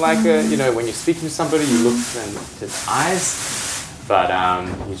you like when you're speaking to somebody, you look into the eyes, but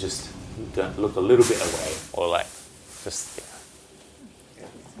you just don't look a little bit away, or like just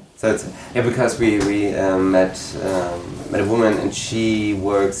So it's because we met a woman, and she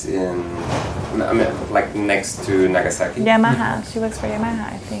works in I mean, like next to Nagasaki. Yamaha. She works for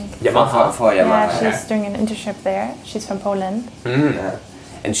Yamaha, I think. Yamaha. For Yamaha. Yeah, she's doing an internship there. She's from Poland. Yeah.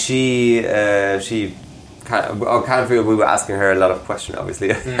 And she we were asking her a lot of questions,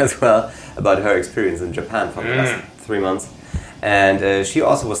 obviously, as well, about her experience in Japan for the last 3 months. And she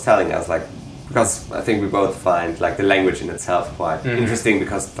also was telling us, like, because I think we both find like the language in itself quite interesting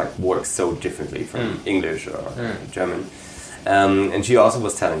because it like works so differently from English or German. And she also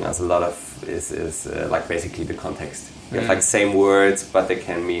was telling us a lot of is like basically the context. You have like same words, but they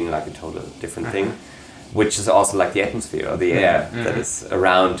can mean like a total different thing, which is also like the atmosphere or the air that is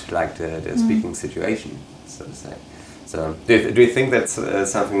around like the speaking situation, so to say. So do you think that's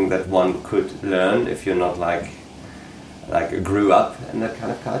something that one could learn if you're not like grew up in that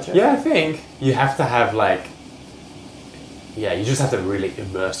kind of culture? Yeah, I think you have to have you just have to really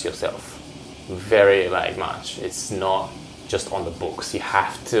immerse yourself very like much. It's not just on the books. You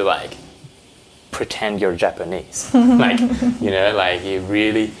have to like pretend you're Japanese. Like, you know, like you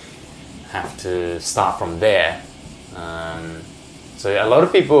really have to start from there. So a lot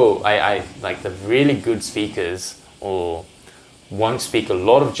of people, I like the really good speakers or won't speak a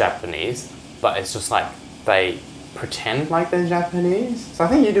lot of Japanese, but it's just like they pretend like they're Japanese. So I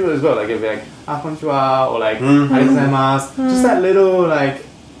think you do it as well. Like you'll be like, konnichiwa, or like, arigatou gozaimasu. Just that little like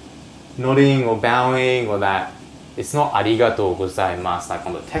nodding or bowing, or that. It's not arigatou gozaimasu like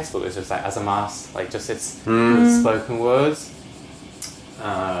on the textbook. It's just like azamasu. Like just it's spoken words.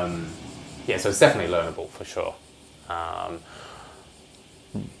 So it's definitely learnable for sure.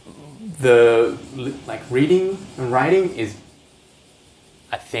 The like reading and writing is,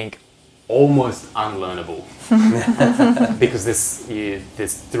 I think, almost unlearnable because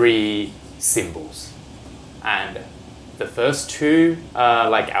there's 3 symbols, and the first 2 are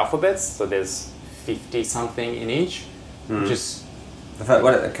like alphabets. So there's 50 something in each. Just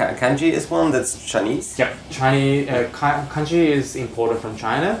kanji is one that's Chinese. Yep, Chinese kanji is imported from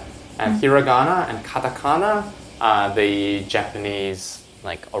China, and hiragana and katakana are the Japanese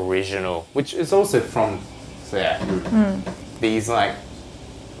like original, which is also from these like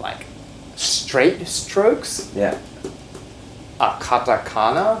straight strokes. Yeah. Are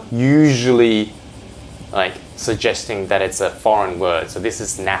katakana, usually like suggesting that it's a foreign word. So this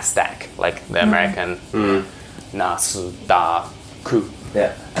is Nasdaq, like the American nasu da ku.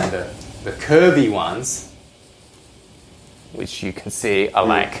 Yeah. And the curvy ones, which you can see, are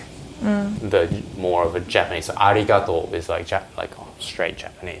like the more of a Japanese. So arigato is like straight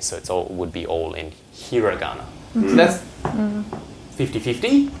Japanese. So it's would be all in hiragana. So that's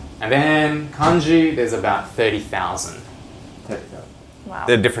 50-50. And then kanji, there's about 30,000. Wow.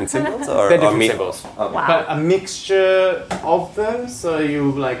 They're different symbols, or They're different symbols. Okay. Wow. But a mixture of them. So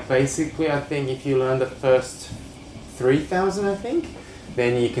you like basically, I think, if you learn the first 3,000, I think,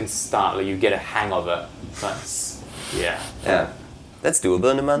 then you can start. Like, you get a hang of it. But yeah. That's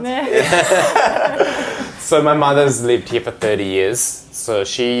doable in a month. So my mother's lived here for 30 years, so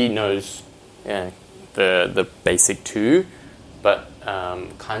she knows the basic 2. But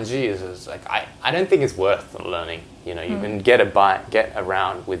kanji is like I don't think it's worth learning. You know, you can get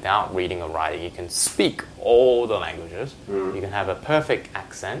around without reading or writing. You can speak all the languages. You can have a perfect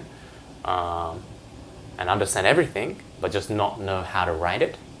accent and understand everything, but just not know how to write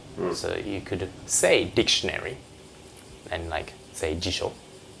it. So you could say dictionary and like say jisho.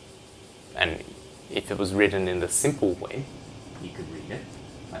 And if it was written in the simple way, you could read it.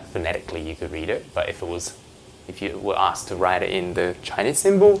 Like phonetically, you could read it. But if you were asked to write it in the Chinese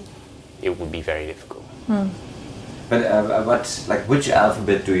symbol, it would be very difficult. But which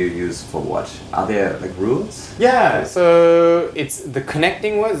alphabet do you use for what? Are there like rules? Yeah, so it's the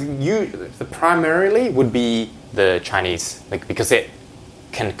connecting words. The primarily would be the Chinese, like because it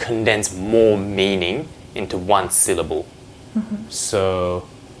can condense more meaning into one syllable. So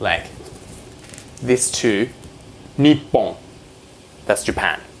like this 2, Nippon, that's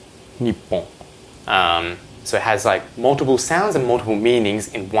Japan. Nippon. So it has like multiple sounds and multiple meanings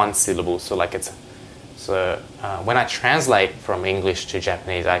in one syllable. So like when I translate from English to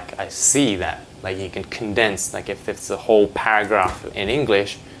Japanese, I see that like you can condense, like if it's a whole paragraph in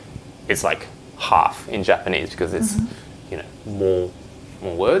English, it's like half in Japanese because it's more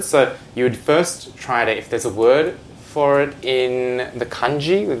words. So you would first try to, if there's a word for it in the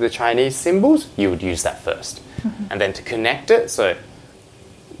kanji with the Chinese symbols, you would use that first. And then to connect it, so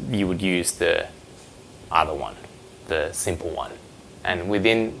you would use the other one, the simple one. And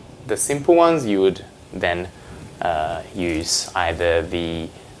within the simple ones, you would then use either the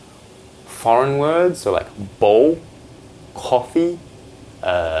foreign words, so like bowl, coffee,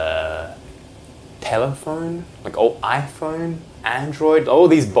 telephone, like iPhone, Android, all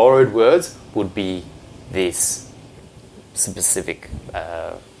these borrowed words would be this specific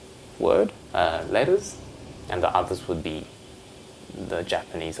word, letters, and the others would be the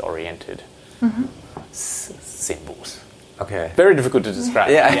Japanese-oriented symbols. Okay. Very difficult to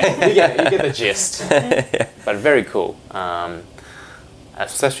describe. Yeah. You get the gist. But very cool.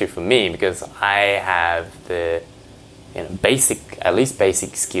 Especially for me, because I have the at least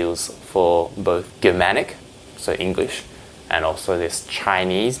basic skills for both Germanic, so English, and also this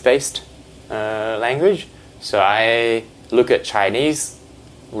Chinese-based language. So I look at Chinese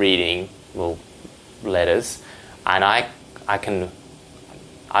reading letters, and I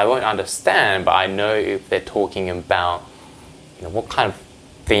won't understand, but I know if they're talking about what kind of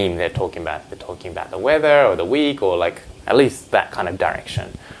theme they're talking about. They're talking about the weather or the week, or like at least that kind of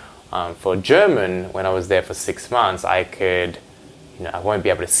direction. For German, when I was there for 6 months, I could, I won't be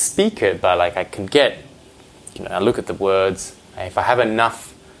able to speak it, but like I could get, I look at the words. If I have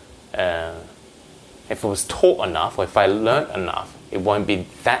enough, if I was taught enough, or if I learnt enough, it won't be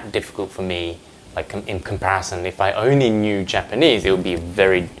that difficult for me. Like in comparison, if I only knew Japanese, it would be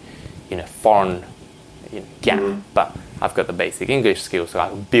very, foreign gap. But I've got the basic English skills, so I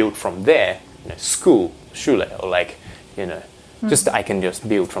build from there. Schule, or like, just I can just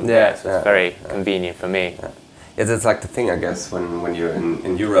build from there. So it's very convenient for me. Yeah, that's like the thing, I guess, when you're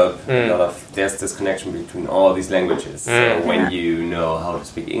in Europe, there's this connection between all these languages. So when you know how to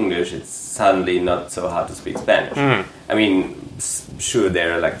speak English, it's suddenly not so hard to speak Spanish. I mean, sure,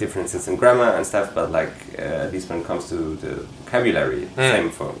 there are like differences in grammar and stuff, but like at least when it comes to the vocabulary, same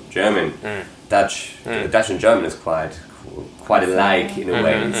for German, Dutch and German is quite alike in a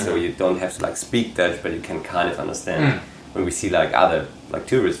way. So you don't have to like speak Dutch, but you can kind of understand. When we see like other like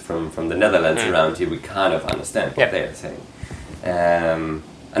tourists from the Netherlands around here, we kind of understand what they are saying.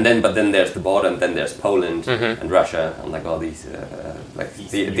 But then there's the border, and then there's Poland and Russia, and like all these like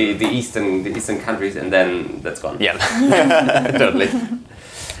the eastern countries, and then that's gone. Yeah, totally.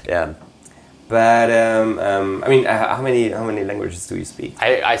 Yeah, but I mean, how many languages do you speak?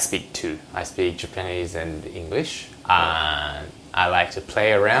 I speak two. I speak Japanese and English. I like to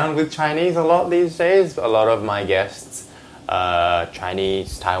play around with Chinese a lot these days. A lot of my guests.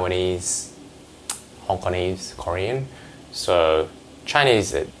 Chinese, Taiwanese, Hong Kongese, Korean. So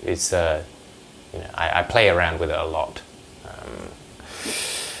Chinese is I play around with it a lot.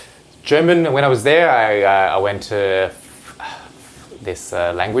 German, when I was there, I went to this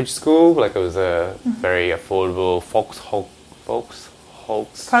language school. Like it was a very affordable Volkshochschule.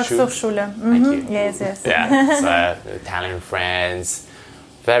 Thank you. Yes. Yeah, so Italian friends,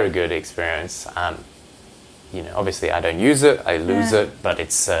 very good experience. Obviously I don't use it, I lose it, but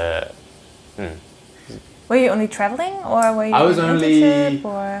it's... Were you only traveling, or were you I was on only... internship,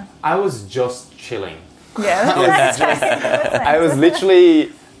 or? I was just chilling. Yeah. I was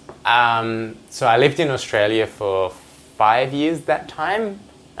literally... so I lived in Australia for 5 years that time,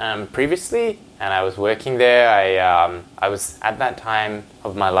 previously, and I was working there. I was, at that time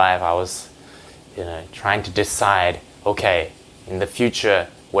of my life, I was, trying to decide, okay, in the future,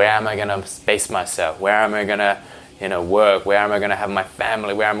 where am I going to base myself? Where am I going to, work? Where am I going to have my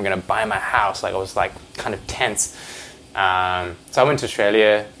family? Where am I going to buy my house? Like I was like kind of tense. So I went to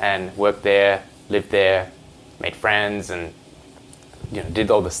Australia and worked there, lived there, made friends, and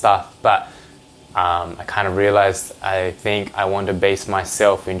did all the stuff. But I kind of realized I think I want to base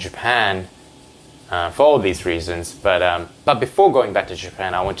myself in Japan for all these reasons. But before going back to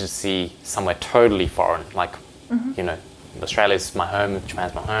Japan, I wanted to see somewhere totally foreign, like Australia's my home,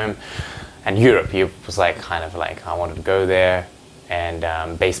 Japan's my home, and Europe was like kind of like I wanted to go there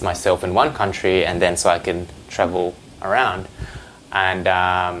and base myself in one country, and then so I can travel around. And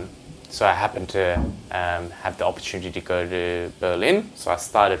so I happened to have the opportunity to go to Berlin. So I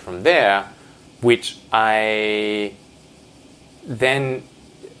started from there, which I then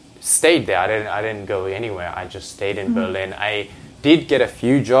stayed there. I didn't go anywhere. I just stayed in Berlin. I did get a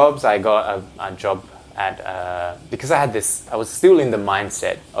few jobs. I got a job at because I was still in the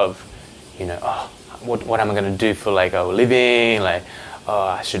mindset of what am I going to do for like a living, like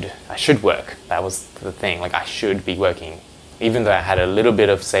I should work. That was the thing, like I should be working, even though I had a little bit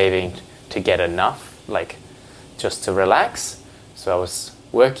of saving to get enough like just to relax. So I was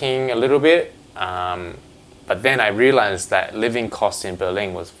working a little bit, but then I realized that living cost in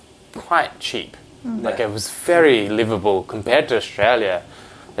Berlin was quite cheap. Like it was very livable compared to Australia.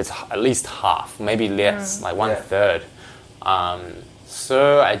 It's at least half, maybe less, like 1/3.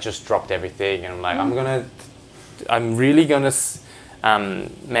 So I just dropped everything, and I'm like, I'm really gonna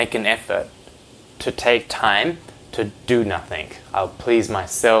make an effort to take time to do nothing. I'll please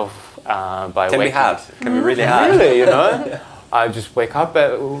myself by Can be waking hard. Can be really hard. Really, you know? I just wake up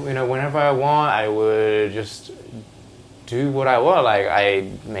at, whenever I want. I would just do what I want. Like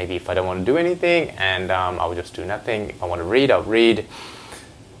maybe if I don't want to do anything, and I would just do nothing. If I want to read, I'll read.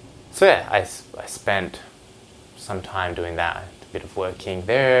 So yeah, I spent some time doing that. A bit of working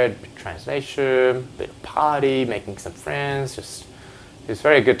there, a bit of translation, a bit of party, making some friends. Just it was a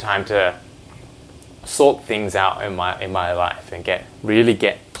very good time to sort things out in my life and really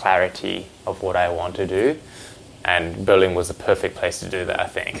get clarity of what I want to do. And Berlin was the perfect place to do that, I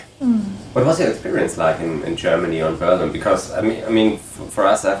think. What was your experience like in Germany or in Berlin? Because I mean, for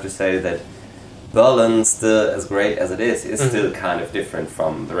us, I have to say that Berlin, still as great as it is still kind of different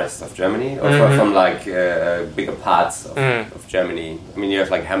from the rest of Germany, or from like bigger parts of Germany. I mean, you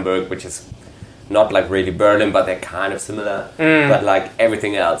have like Hamburg, which is not like really Berlin, but they're kind of similar. But like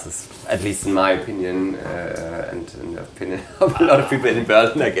everything else is, at least in my opinion, and in the opinion of a lot of people in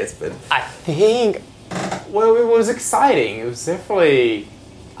Berlin, I guess. But I think. Well, it was exciting. It was definitely,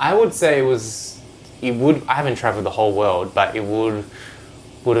 I would say I haven't traveled the whole world, but it would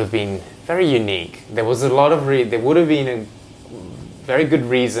have been very unique. There was a lot of, there would have been a very good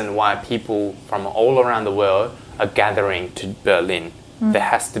reason why people from all around the world are gathering to Berlin. There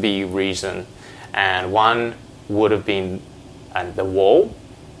has to be a reason. And one would have been the wall.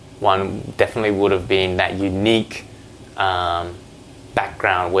 One definitely would have been that unique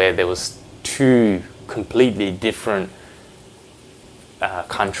background where there was two completely different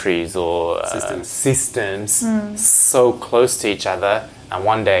countries or systems so close to each other, and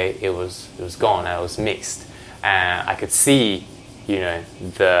one day it was gone and it was mixed, and I could see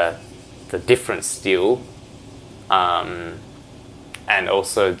the difference still, and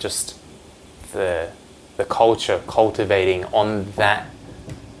also just the culture cultivating on that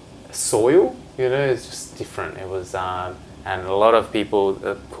soil, it's just different. It was and a lot of people,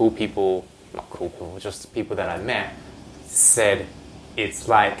 not cool people, just people that I met, said it's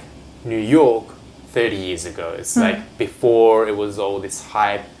like New York 30 years ago. It's like before it was all this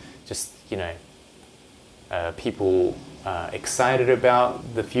hype, just, people excited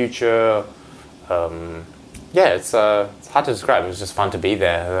about the future. It's hard to describe. It was just fun to be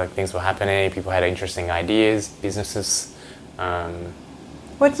there. Like, things were happening, people had interesting ideas, businesses.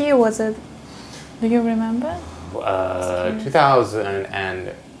 What year was it? Do you remember?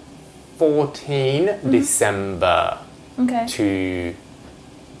 2014 December to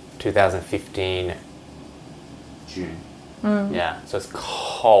 2015 June. Yeah, so it's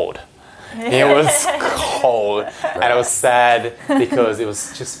cold. It was cold, and I was sad because it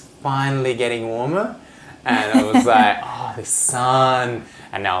was just finally getting warmer, and I was like, oh, the sun,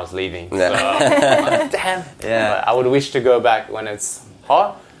 and now I was leaving. So, damn. Yeah. But I would wish to go back when it's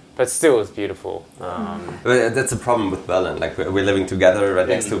hot. But still, it's beautiful. That's a problem with Berlin. Like, we're living together right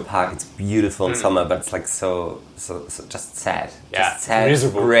next to a park. It's beautiful in summer, but it's like so just sad. Yeah, just sad,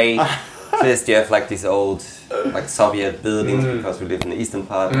 miserable. Grey. First, you have like these old like Soviet buildings because we live in the eastern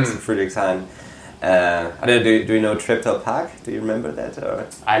part. It's Friedrichshain. I don't know. Do you know Treptow Park? Do you remember that? Or?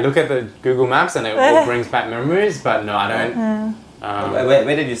 I look at the Google Maps and it all brings back memories, but no, I don't.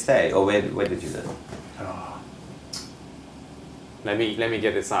 Where did you stay, or where did you live? Let me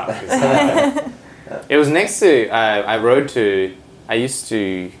get this up. It was next to. I used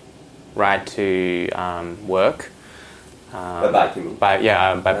to ride to work. By bike, you mean?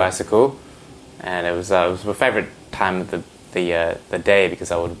 By bicycle, and it was my favorite time of the day because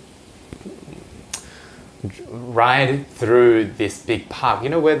I would ride through this big park. You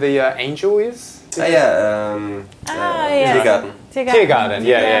know where the Angel is? Tiergarten. Tiergarten.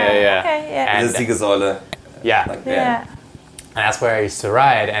 Yeah. Okay, yeah. The Siegessäule. Yeah. Like there. Yeah. And that's where I used to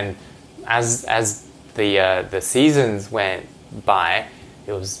ride. And as the seasons went by,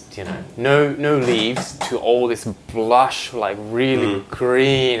 it was no leaves to all this blush, like really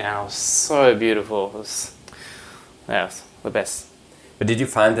green, and it was so beautiful. It was the best. But did you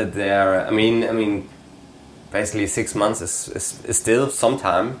find that there? I mean, basically 6 months is still some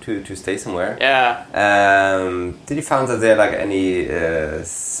time to stay somewhere. Yeah. Did you find that there are like any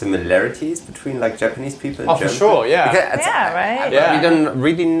similarities between like Japanese people and Oh, German for sure, yeah. Because Right? Yeah. we don't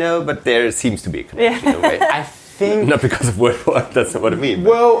really know, but there seems to be a connection in a way. I think... Not because of word for word, that's not what I mean.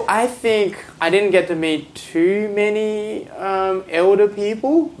 Well, I think I didn't get to meet too many elder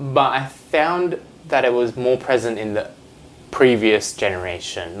people, but I found that it was more present in the previous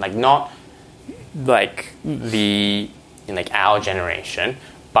generation. Like, not like our generation,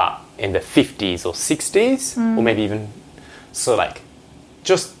 but in the 50s or 60s, or maybe even so, like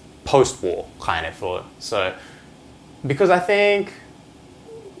just post-war kind of. So because I think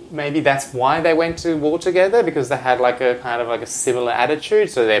maybe that's why they went to war together, because they had like a kind of like a similar attitude.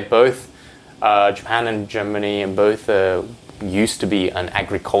 So they're both Japan and Germany, and both used to be an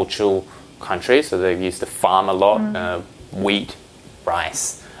agricultural country. So they used to farm a lot, wheat,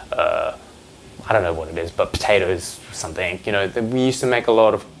 rice. I don't know what it is, but potatoes, something. You know, we used to make a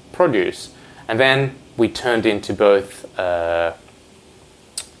lot of produce, and then we turned into both.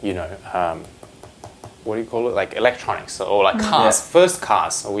 What do you call it? Like electronics or like cars. Yeah. First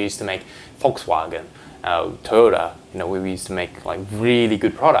cars. So we used to make Volkswagen, Toyota. You know, we used to make like really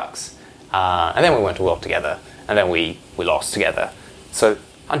good products. And then we went to work together, and then we lost together. So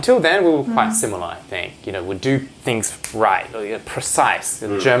until then, we were quite similar, I think. You know, we do things right, precise.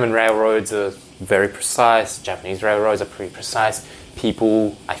 The German railroads are very precise. Japanese railroads are pretty precise.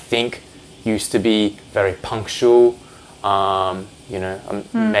 People, I think, used to be very punctual.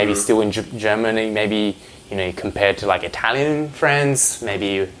 Maybe still in Germany, maybe, you know, compared to like Italian friends,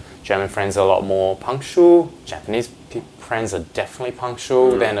 maybe German friends are a lot more punctual. Japanese friends are definitely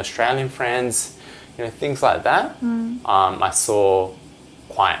punctual than Australian friends, you know, things like that. I saw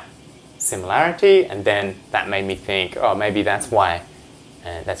quite similarity, and then that made me think, oh, maybe that's why,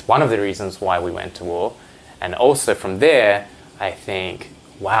 that's one of the reasons why we went to war. And also from there, I think,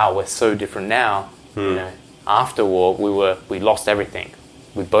 wow, we're so different now, you know. After war, we lost everything.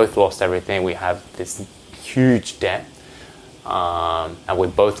 We both lost everything. We have this huge debt, and we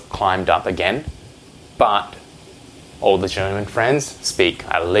both climbed up again. But all the German friends speak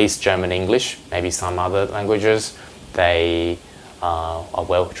at least German English, maybe some other languages. They are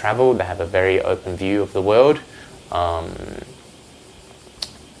well traveled. They have a very open view of the world.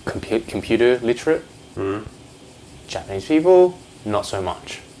 Computer literate. Japanese people, not so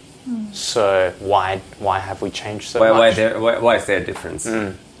much. So why have we changed so much? Why is there a difference?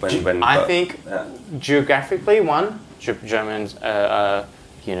 I think geographically, Germans are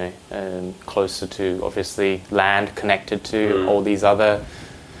closer to obviously land, connected to all these other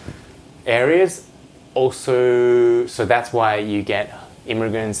areas. Also, so that's why you get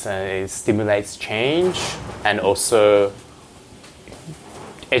immigrants. It stimulates change, and also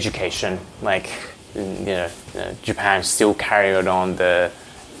education. Like Japan still carried on the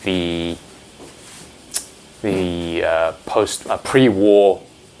post pre-war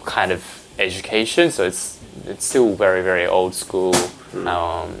kind of education, so it's still very, very old school.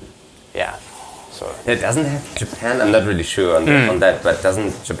 So it doesn't have Japan. I'm not really sure on that, but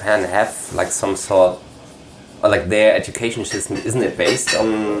doesn't Japan have like some sort, or like their education system? Isn't it based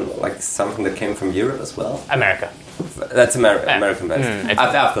on like something that came from Europe as well? America. That's American based.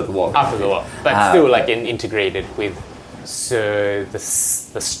 After the war. After the war, but still like integrated with. So the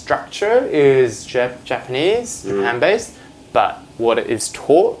structure is Japanese, Japan-based, but what is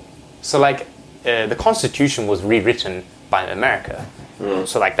taught, so like the Constitution was rewritten by America.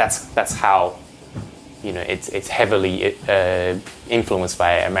 So like that's how, you know, it's heavily influenced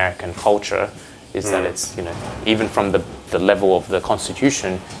by American culture. Is that it's, you know, even from the level of the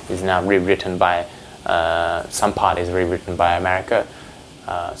Constitution is now rewritten by some part is rewritten by America.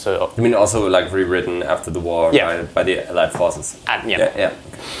 So I mean, also like rewritten after the war by the Allied forces.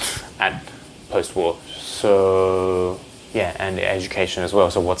 And post-war. So and the education as well.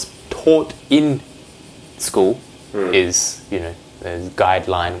 So what's taught in school is, you know, the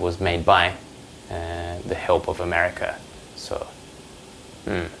guideline was made by the help of America. So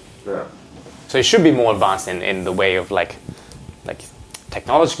so it should be more advanced in the way of like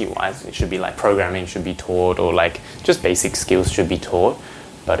technology-wise. It should be like programming should be taught, or like just basic skills should be taught.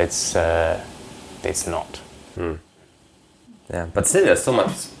 But it's not. Yeah, but still, there's so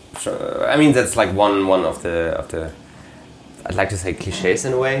much. I mean, that's like one of the I'd like to say cliches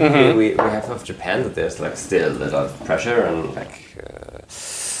in a way we have of Japan, that there's like still a lot of pressure and like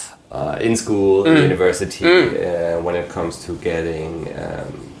in school, university, when it comes to getting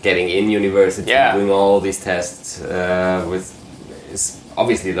in university, doing all these tests is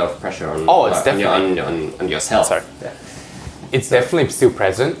obviously a lot of pressure on on yourself. Sorry. Yeah. It's definitely still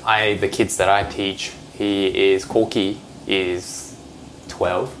present. The kids that I teach, Koki is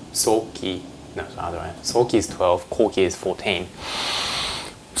 12, Soki is 12, Koki is 14.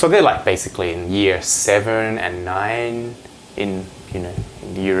 So they're like basically in year 7 and 9 in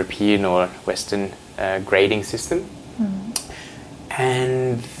the European or Western grading system.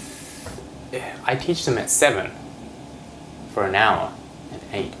 And I teach them at 7 for an hour and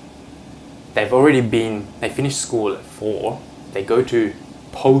 8. They finish school at 4. They go to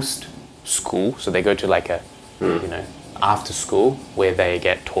post school, so they go to like a after school where they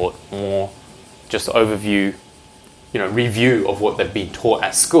get taught more, just overview, review of what they've been taught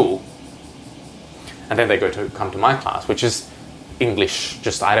at school, and then they come to my class, which is English.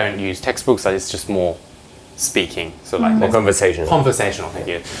 Just I don't use textbooks. It's just more speaking. So like More conversational. Conversational, thank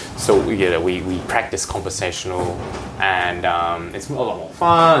you. So we practice conversational, and it's a lot more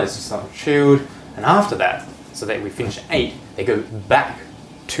fun. It's just sort of chilled. And after that, so that we finish at 8, they go back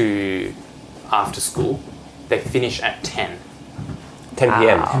to after school. They finish at 10. 10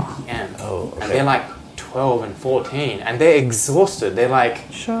 p.m. 10 p.m. Oh, okay. And they're like 12 and 14, and they're exhausted. They're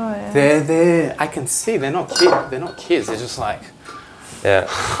like, Sure, yeah. they're. I can see they're not kids. They're not kids. They're just like, Yeah.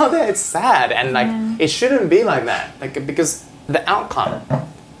 it's sad, and like it shouldn't be like that. Like because the outcome,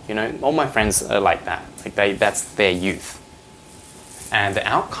 all my friends are like that. Like that's their youth, and the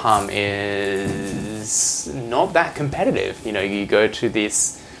outcome is not that competitive. You go to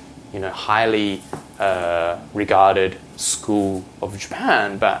this, highly regarded school of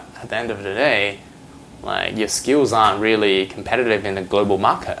Japan, but at the end of the day, like your skills aren't really competitive in the global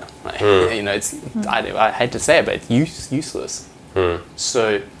market. Like, it's I hate to say it, but it's useless.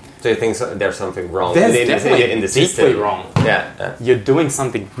 So Do you think there's something wrong? There's definitely in the deeply system? wrong. Yeah. You're doing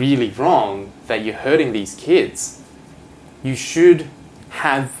something really wrong, that you're hurting these kids. You should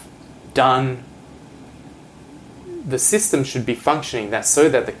have done. The system should be functioning so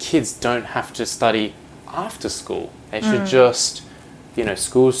that the kids don't have to study after school. They should just,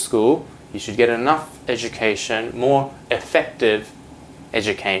 school. You should get enough education, more effective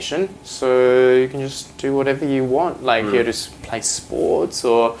education, so you can just do whatever you want. Like you just play sports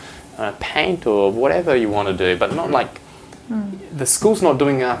or paint or whatever you want to do, but not like the school's not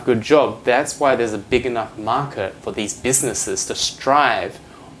doing enough good job. That's why there's a big enough market for these businesses to strive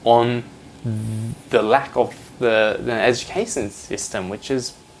on the lack of the education system, which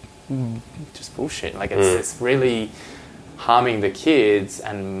is just bullshit. Like it's really harming the kids,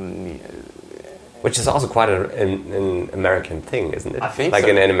 and Which is also quite an American thing, isn't it? I think like so.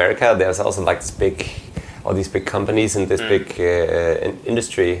 in America, there's also like all these big companies and this big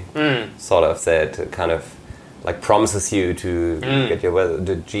industry sort of that kind of like promises you to get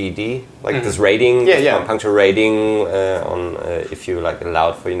the GED, like this rating, punctual rating on if you like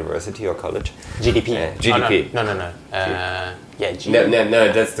allowed for university or college. GDP. GDP. No. GDP.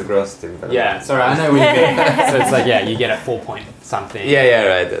 No, that's the gross development. Yeah, sorry, I know what you mean. So it's like, you get a 4 point something. Yeah,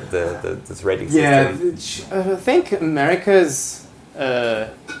 right. This rating system. I think America's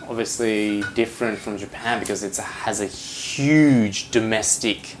obviously different from Japan because it has a huge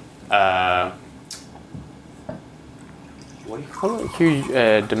domestic. What do you call it? Huge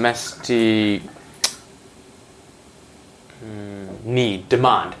domestic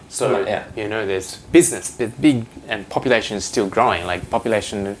demand. So there's business, big, and population is still growing. Like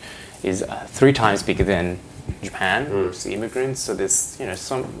population is 3 times bigger than Japan. It's the immigrants. So there's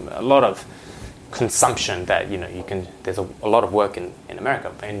a lot of consumption that you can. There's a lot of work in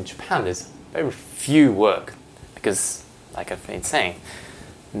America, but in Japan there's very few work because, like I've been saying,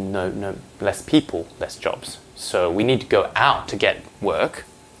 no less people, less jobs. So we need to go out to get work,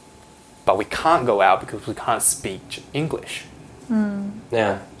 but we can't go out because we can't speak English.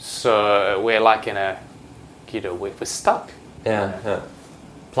 Yeah. So we're like in a, we're stuck. Yeah.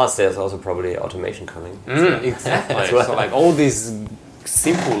 Plus, there's also probably automation coming. Exactly. Well. So like all this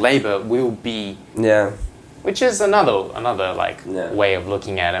simple labor will be. Yeah. Which is another like way of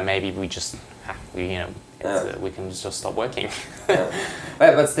looking at it. Maybe we just we can just stop working.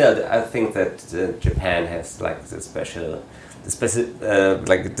 But still, I think that Japan has like this special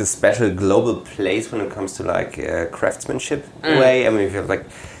global place when it comes to like craftsmanship way. I mean, if you have like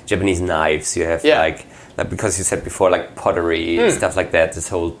Japanese knives, you have like because you said before like pottery stuff like that. This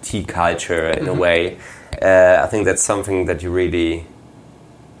whole tea culture in a way. I think that's something that you really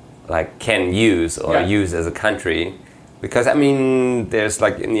like can use or use as a country. Because, I mean, there's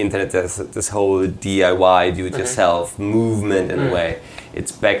like in the internet, there's this whole DIY, do-it-yourself movement in a way.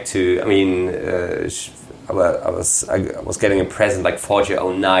 It's back to, I mean, I was getting a present, like forge your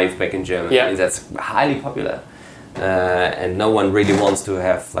own knife back in Germany. Yeah. And that's highly popular. And no one really wants to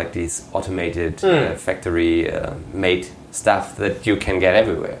have like these automated factory made stuff that you can get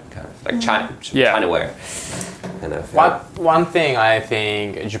everywhere, kind of like Chinaware. Kind of, One thing I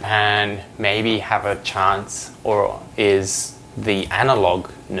think Japan maybe have a chance or is the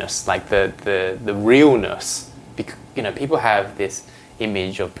analogness, like the realness. Because, people have this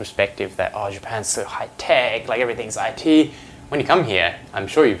image or perspective that Japan's so high tech, like everything's IT. When you come here, I'm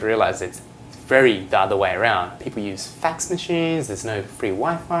sure you've realized it's very the other way around. People use fax machines. There's no free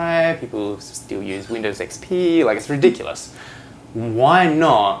Wi-Fi. People still use Windows XP. Like it's ridiculous. Why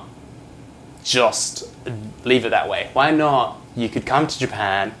not just leave it that way? Why not? You could come to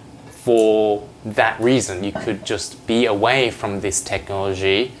Japan for that reason. You could just be away from this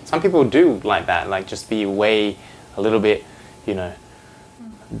technology. Some people do like that, like just be away a little bit,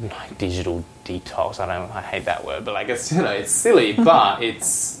 like digital detox. I hate that word, but like it's silly, but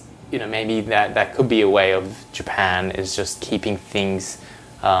it's maybe that could be a way of Japan is just keeping things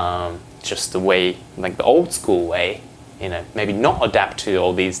just the way, like the old school way. Maybe not adapt to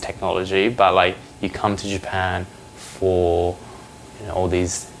all these technology, but like you come to Japan for all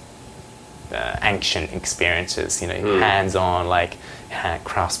these ancient experiences, hands-on, like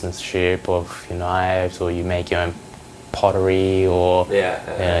craftsmanship of knives, or you make your own pottery, or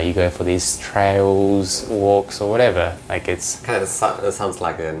you go for these trails, walks, or whatever. Like it's kind of sounds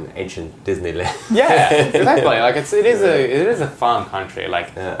like an ancient Disneyland. Yeah, exactly. Like it is a fun country.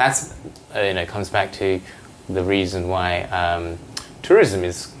 Like that's comes back to the reason why tourism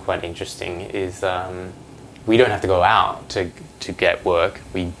is quite interesting. Is we don't have to go out to get work.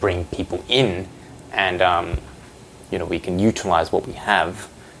 We bring people in, and we can utilize what we have,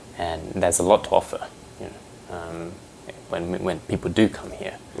 and there's a lot to offer. When people do come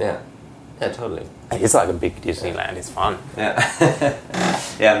here. Yeah, totally. It's like a big Disneyland. It's fun. Yeah,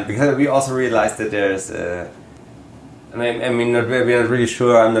 yeah. Because we also realized that there's. I mean, we're not really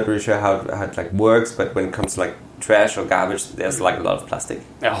sure. I'm not really sure how it like works. But when it comes to like trash or garbage, there's like a lot of plastic.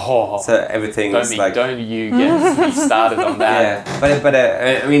 Oh, so everything is like. Don't you get me started on that? Yeah, but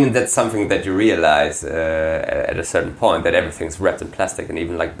I mean that's something that you realize at a certain point, that everything's wrapped in plastic, and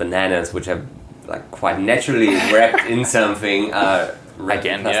even like bananas, which have like quite naturally wrapped in something, wrapped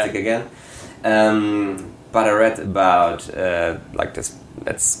in plastic again. But I read about like this,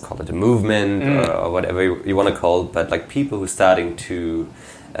 let's call it a movement or whatever you want to call it, but like people who are starting to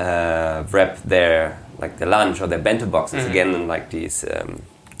wrap their lunch or their bento boxes again in like these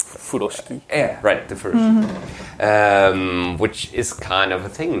furoshiki. Yeah, right, the furoshiki, which is kind of a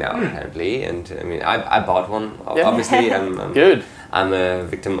thing now apparently. And I mean, I bought one. Yeah. Obviously, I'm good. I'm a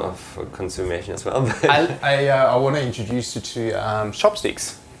victim of consummation as well. I want to introduce you to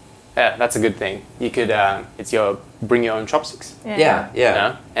chopsticks. Yeah, that's a good thing. You could bring your own chopsticks.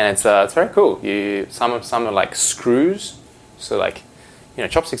 Yeah. And it's very cool. Some are like screws, so like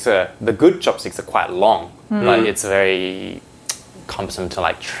chopsticks the good chopsticks are quite long, but it's very cumbersome to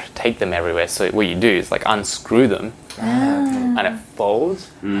like take them everywhere. So what you do is like unscrew them, and it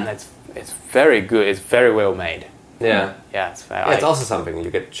folds, and it's very good. It's very well made. Yeah, it's also something.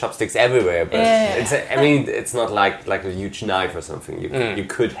 You get chopsticks everywhere, but it's not like a huge knife or something. You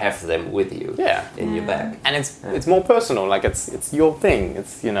could have them with you in your bag, and it's more personal. Like it's your thing.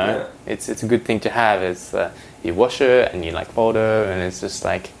 It's it's a good thing to have. It's you wash it and you like fold it, and it's just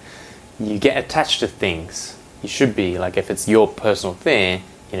like you get attached to things. You should be like, if it's your personal thing,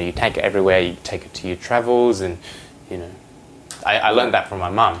 you take it everywhere. You take it to your travels, and I learned that from my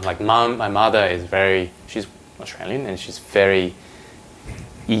mum. Like my mother is she's Australian, and she's very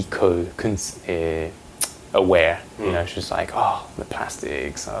aware. She's like, the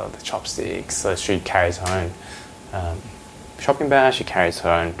plastics, the chopsticks. So she carries her own shopping bag. She carries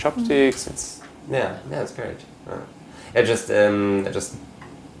her own chopsticks. It's great. I just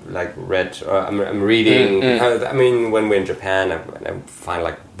like read, or I'm reading. I mean, when we're in Japan, I find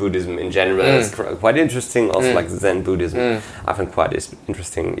like Buddhism in general is quite interesting. Also, like Zen Buddhism, I find quite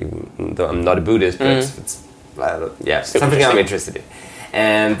interesting, even though I'm not a Buddhist, but it's something I'm interested in.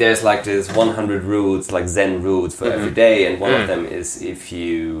 And there's like this 100 rules, like Zen rules for every day, and one of them is if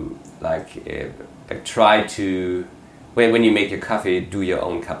you try to, when you make your coffee, do your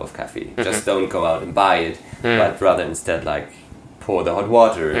own cup of coffee. Just don't go out and buy it, but rather instead like pour the hot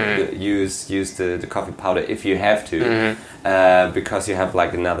water, use the coffee powder if you have to, because you have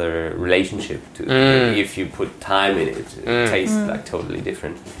like another relationship to it. If you put time in it, it tastes like totally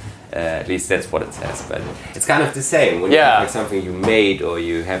different. At least that's what it says, but it's kind of the same when you have like something you made or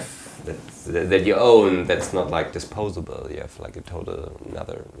you have that you own, that's not like disposable. You have like a total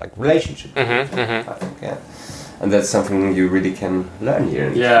another like relationship. I think, and that's something you really can learn here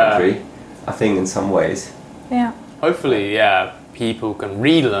in this country, I think, in some ways. Yeah. Hopefully, people can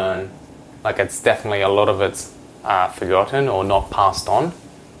relearn. Like it's definitely a lot of it's forgotten or not passed on.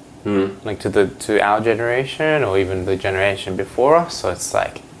 Like to our generation or even the generation before us. So it's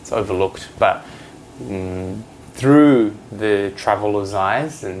like it's overlooked, but through the travelers'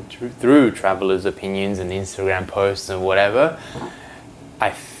 eyes and through travelers' opinions and Instagram posts and whatever,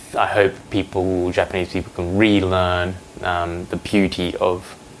 I hope Japanese people can relearn the beauty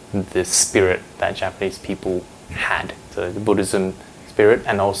of the spirit that Japanese people had, so the Buddhism spirit,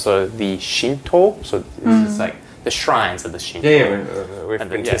 and also the Shinto. So this is like the shrines of the Shinto. We've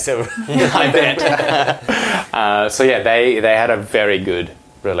been to several. I bet. So they had a very good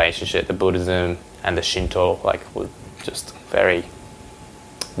relationship. The Buddhism and the Shinto were just very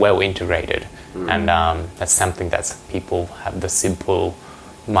well integrated. And that's something that people have, the simple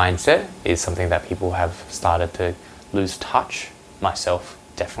mindset is something that people have started to lose touch, myself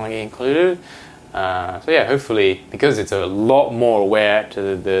definitely included. So yeah, hopefully, because it's a lot more aware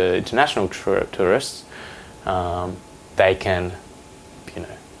to the international tourists, they can,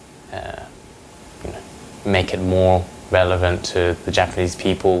 make it more relevant to the Japanese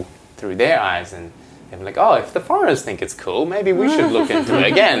people through their eyes, and they're like, oh, if the foreigners think it's cool, maybe we should look into it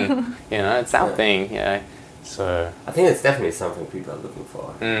again. It's our thing. So I think it's definitely something people are looking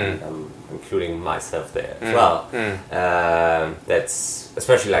for, and I'm including myself there as well. That's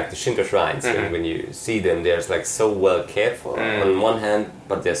especially like the Shinto shrines. When you see them, they're like so well cared for on one hand,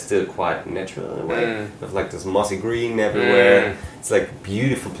 but they're still quite natural in a way. With like this mossy green everywhere. It's like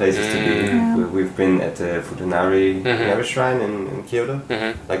beautiful places to be. Yeah. We've been at the Futanari shrine in Kyoto,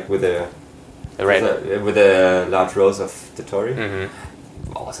 like with a large rose of the torii.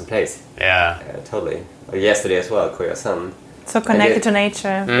 Awesome place. Yeah. Totally. Yesterday as well, Koya-san. So connected to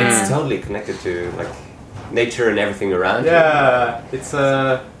nature. It's totally connected to like nature and everything around. Yeah. It's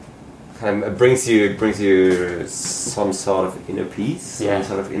kind of brings you some sort of inner peace, some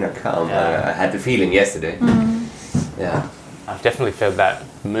sort of inner calm. I had the feeling yesterday. Yeah. I've definitely felt that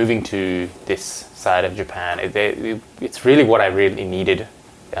moving to this side of Japan. It's really what I really needed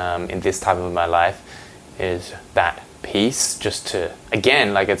in this time of my life, is that peace, just to,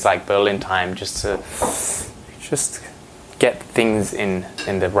 again, like it's like Berlin time, just get things in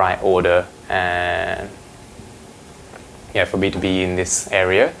the right order. And for me to be in this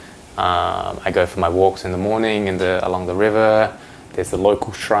area, I go for my walks in the morning along the river. There's the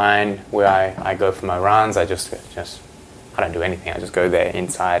local shrine where I go for my runs. I just I don't do anything. I just go there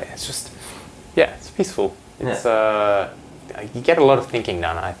inside. It's just it's peaceful. It's you get a lot of thinking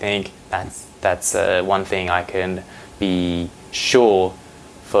done. I think that's one thing I can be sure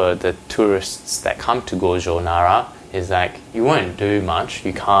for the tourists that come to Gojo, Nara, is like you won't do much.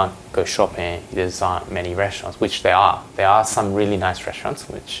 You can't go shopping. There's aren't many restaurants, which there are. There are some really nice restaurants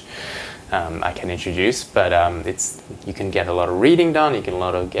which I can introduce, but you can get a lot of reading done. You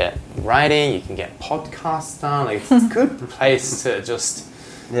can get writing. You can get podcasts done. Like, it's a good place to just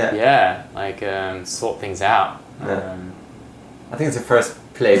sort things out. I think it's the first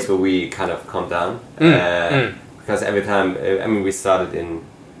place where we kind of calm down. Because every time, we started in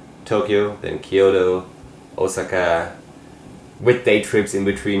Tokyo, then Kyoto, Osaka, with day trips in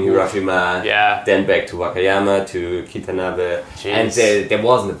between Hiroshima, then back to Wakayama, to Kitanabe. Jeez. And there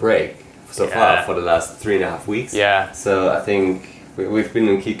wasn't a break so far for the last 3.5 weeks. Yeah. So I think we've been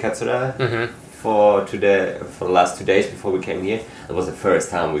in Kikatsura for the last 2 days before we came here. It was the first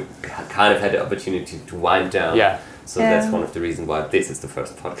time we kind of had the opportunity to wind down. Yeah. So that's one of the reasons why this is the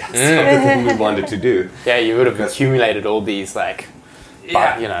first podcast of the thing we wanted to do. Yeah, you would have accumulated all these stimulants.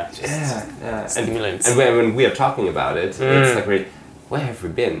 And when we are talking about it, it's like, really, where have we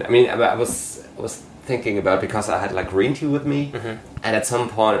been? I was thinking about, because I had like green tea with me, and at some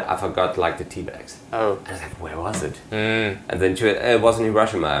point I forgot like the tea bags. Oh. And I was like, where was it? And then it was in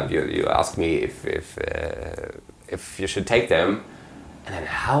Hiroshima. You asked me if you should take them. And then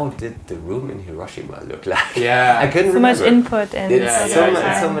how did the room in Hiroshima look like? Yeah. I couldn't remember. So much input in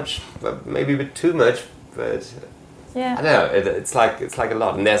so much, maybe a bit too much, but I don't know, it's like a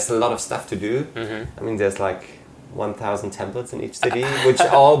lot. And there's a lot of stuff to do. There's like 1,000 temples in each city, which are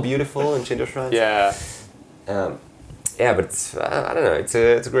all beautiful and Shinto shrines. Yeah. But it's, I don't know, it's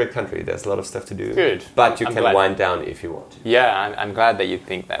a great country. There's a lot of stuff to do. Good. But you can wind down if you want. Yeah, I'm glad that you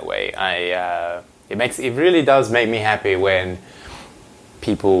think that way. It really does make me happy when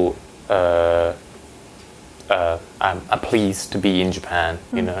people are pleased to be in Japan.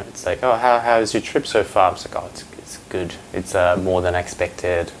 It's like, oh, how's your trip so far? I'm like, oh, it's good. It's more than I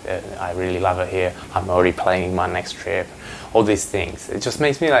expected. I really love it here. I'm already planning my next trip. All these things. It just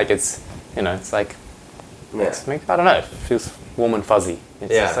makes me like it's like, I don't know, it feels warm and fuzzy.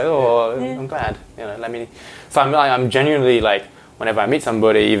 It's just like, I'm glad. So I'm genuinely like, whenever I meet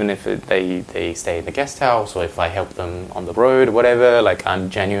somebody, even if they stay in the guest house or if I help them on the road or whatever, like I'm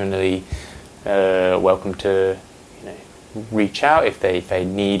genuinely welcome to reach out if they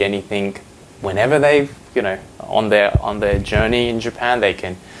need anything. Whenever they on their journey in Japan, they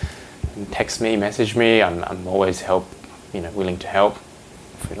can text me, message me. I'm always willing to help.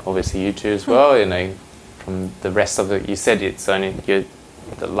 Obviously you too as well. From the rest of you said it's only the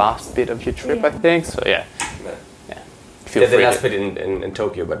last bit of your trip, I think. So The last bit in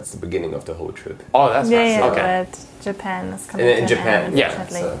Tokyo, but it's the beginning of the whole trip. Oh, that's nice. Okay. But Japan is coming in Japan.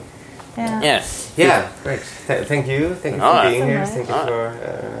 So. Great. Thank you for being here. Thank you for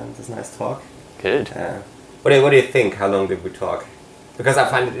this nice talk. Good. What do you think? How long did we talk? Because I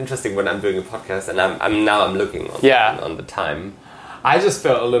find it interesting when I'm doing a podcast, and I'm looking on the time. I just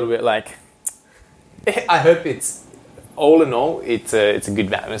felt a little bit like, I hope it's, all in all, it's a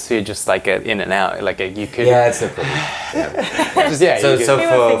good atmosphere, just like in and out, like you could. Yeah, it's no problem. So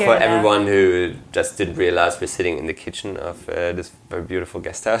for everyone who just didn't realize, we're sitting in the kitchen of this very beautiful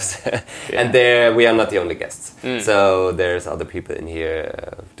guest house, and there we are not the only guests. So there's other people in here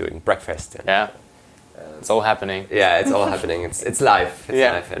doing breakfast. And, it's all happening. Yeah, it's all happening. It's live. It's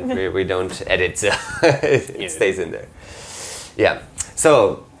live, and we don't edit, so it stays in there. Yeah.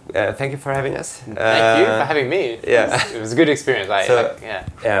 So. Thank you for having us. Thank you for having me. Yeah, it was a good experience.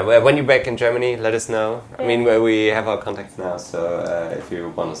 Well, when you're back in Germany, let us know. I mean, we have our contacts now, so if you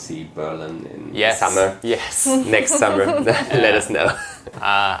want to see Berlin in summer, next summer, let us know.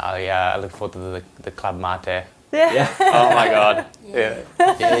 I look forward to the Club Mate. Yeah. Oh my God. Yeah.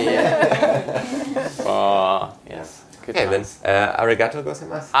 Oh yes. Good times. Then arigato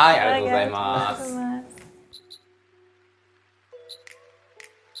gozaimasu. Arigato gozaimasu.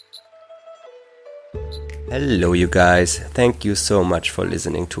 Hello you guys, thank you so much for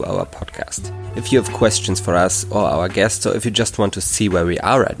listening to our podcast. If you have questions for us or our guests, or if you just want to see where we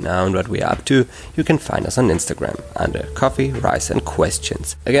are right now and what we are up to, you can find us on Instagram under Coffee, Rice and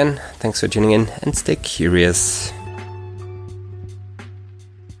Questions. Again, thanks for tuning in and stay curious.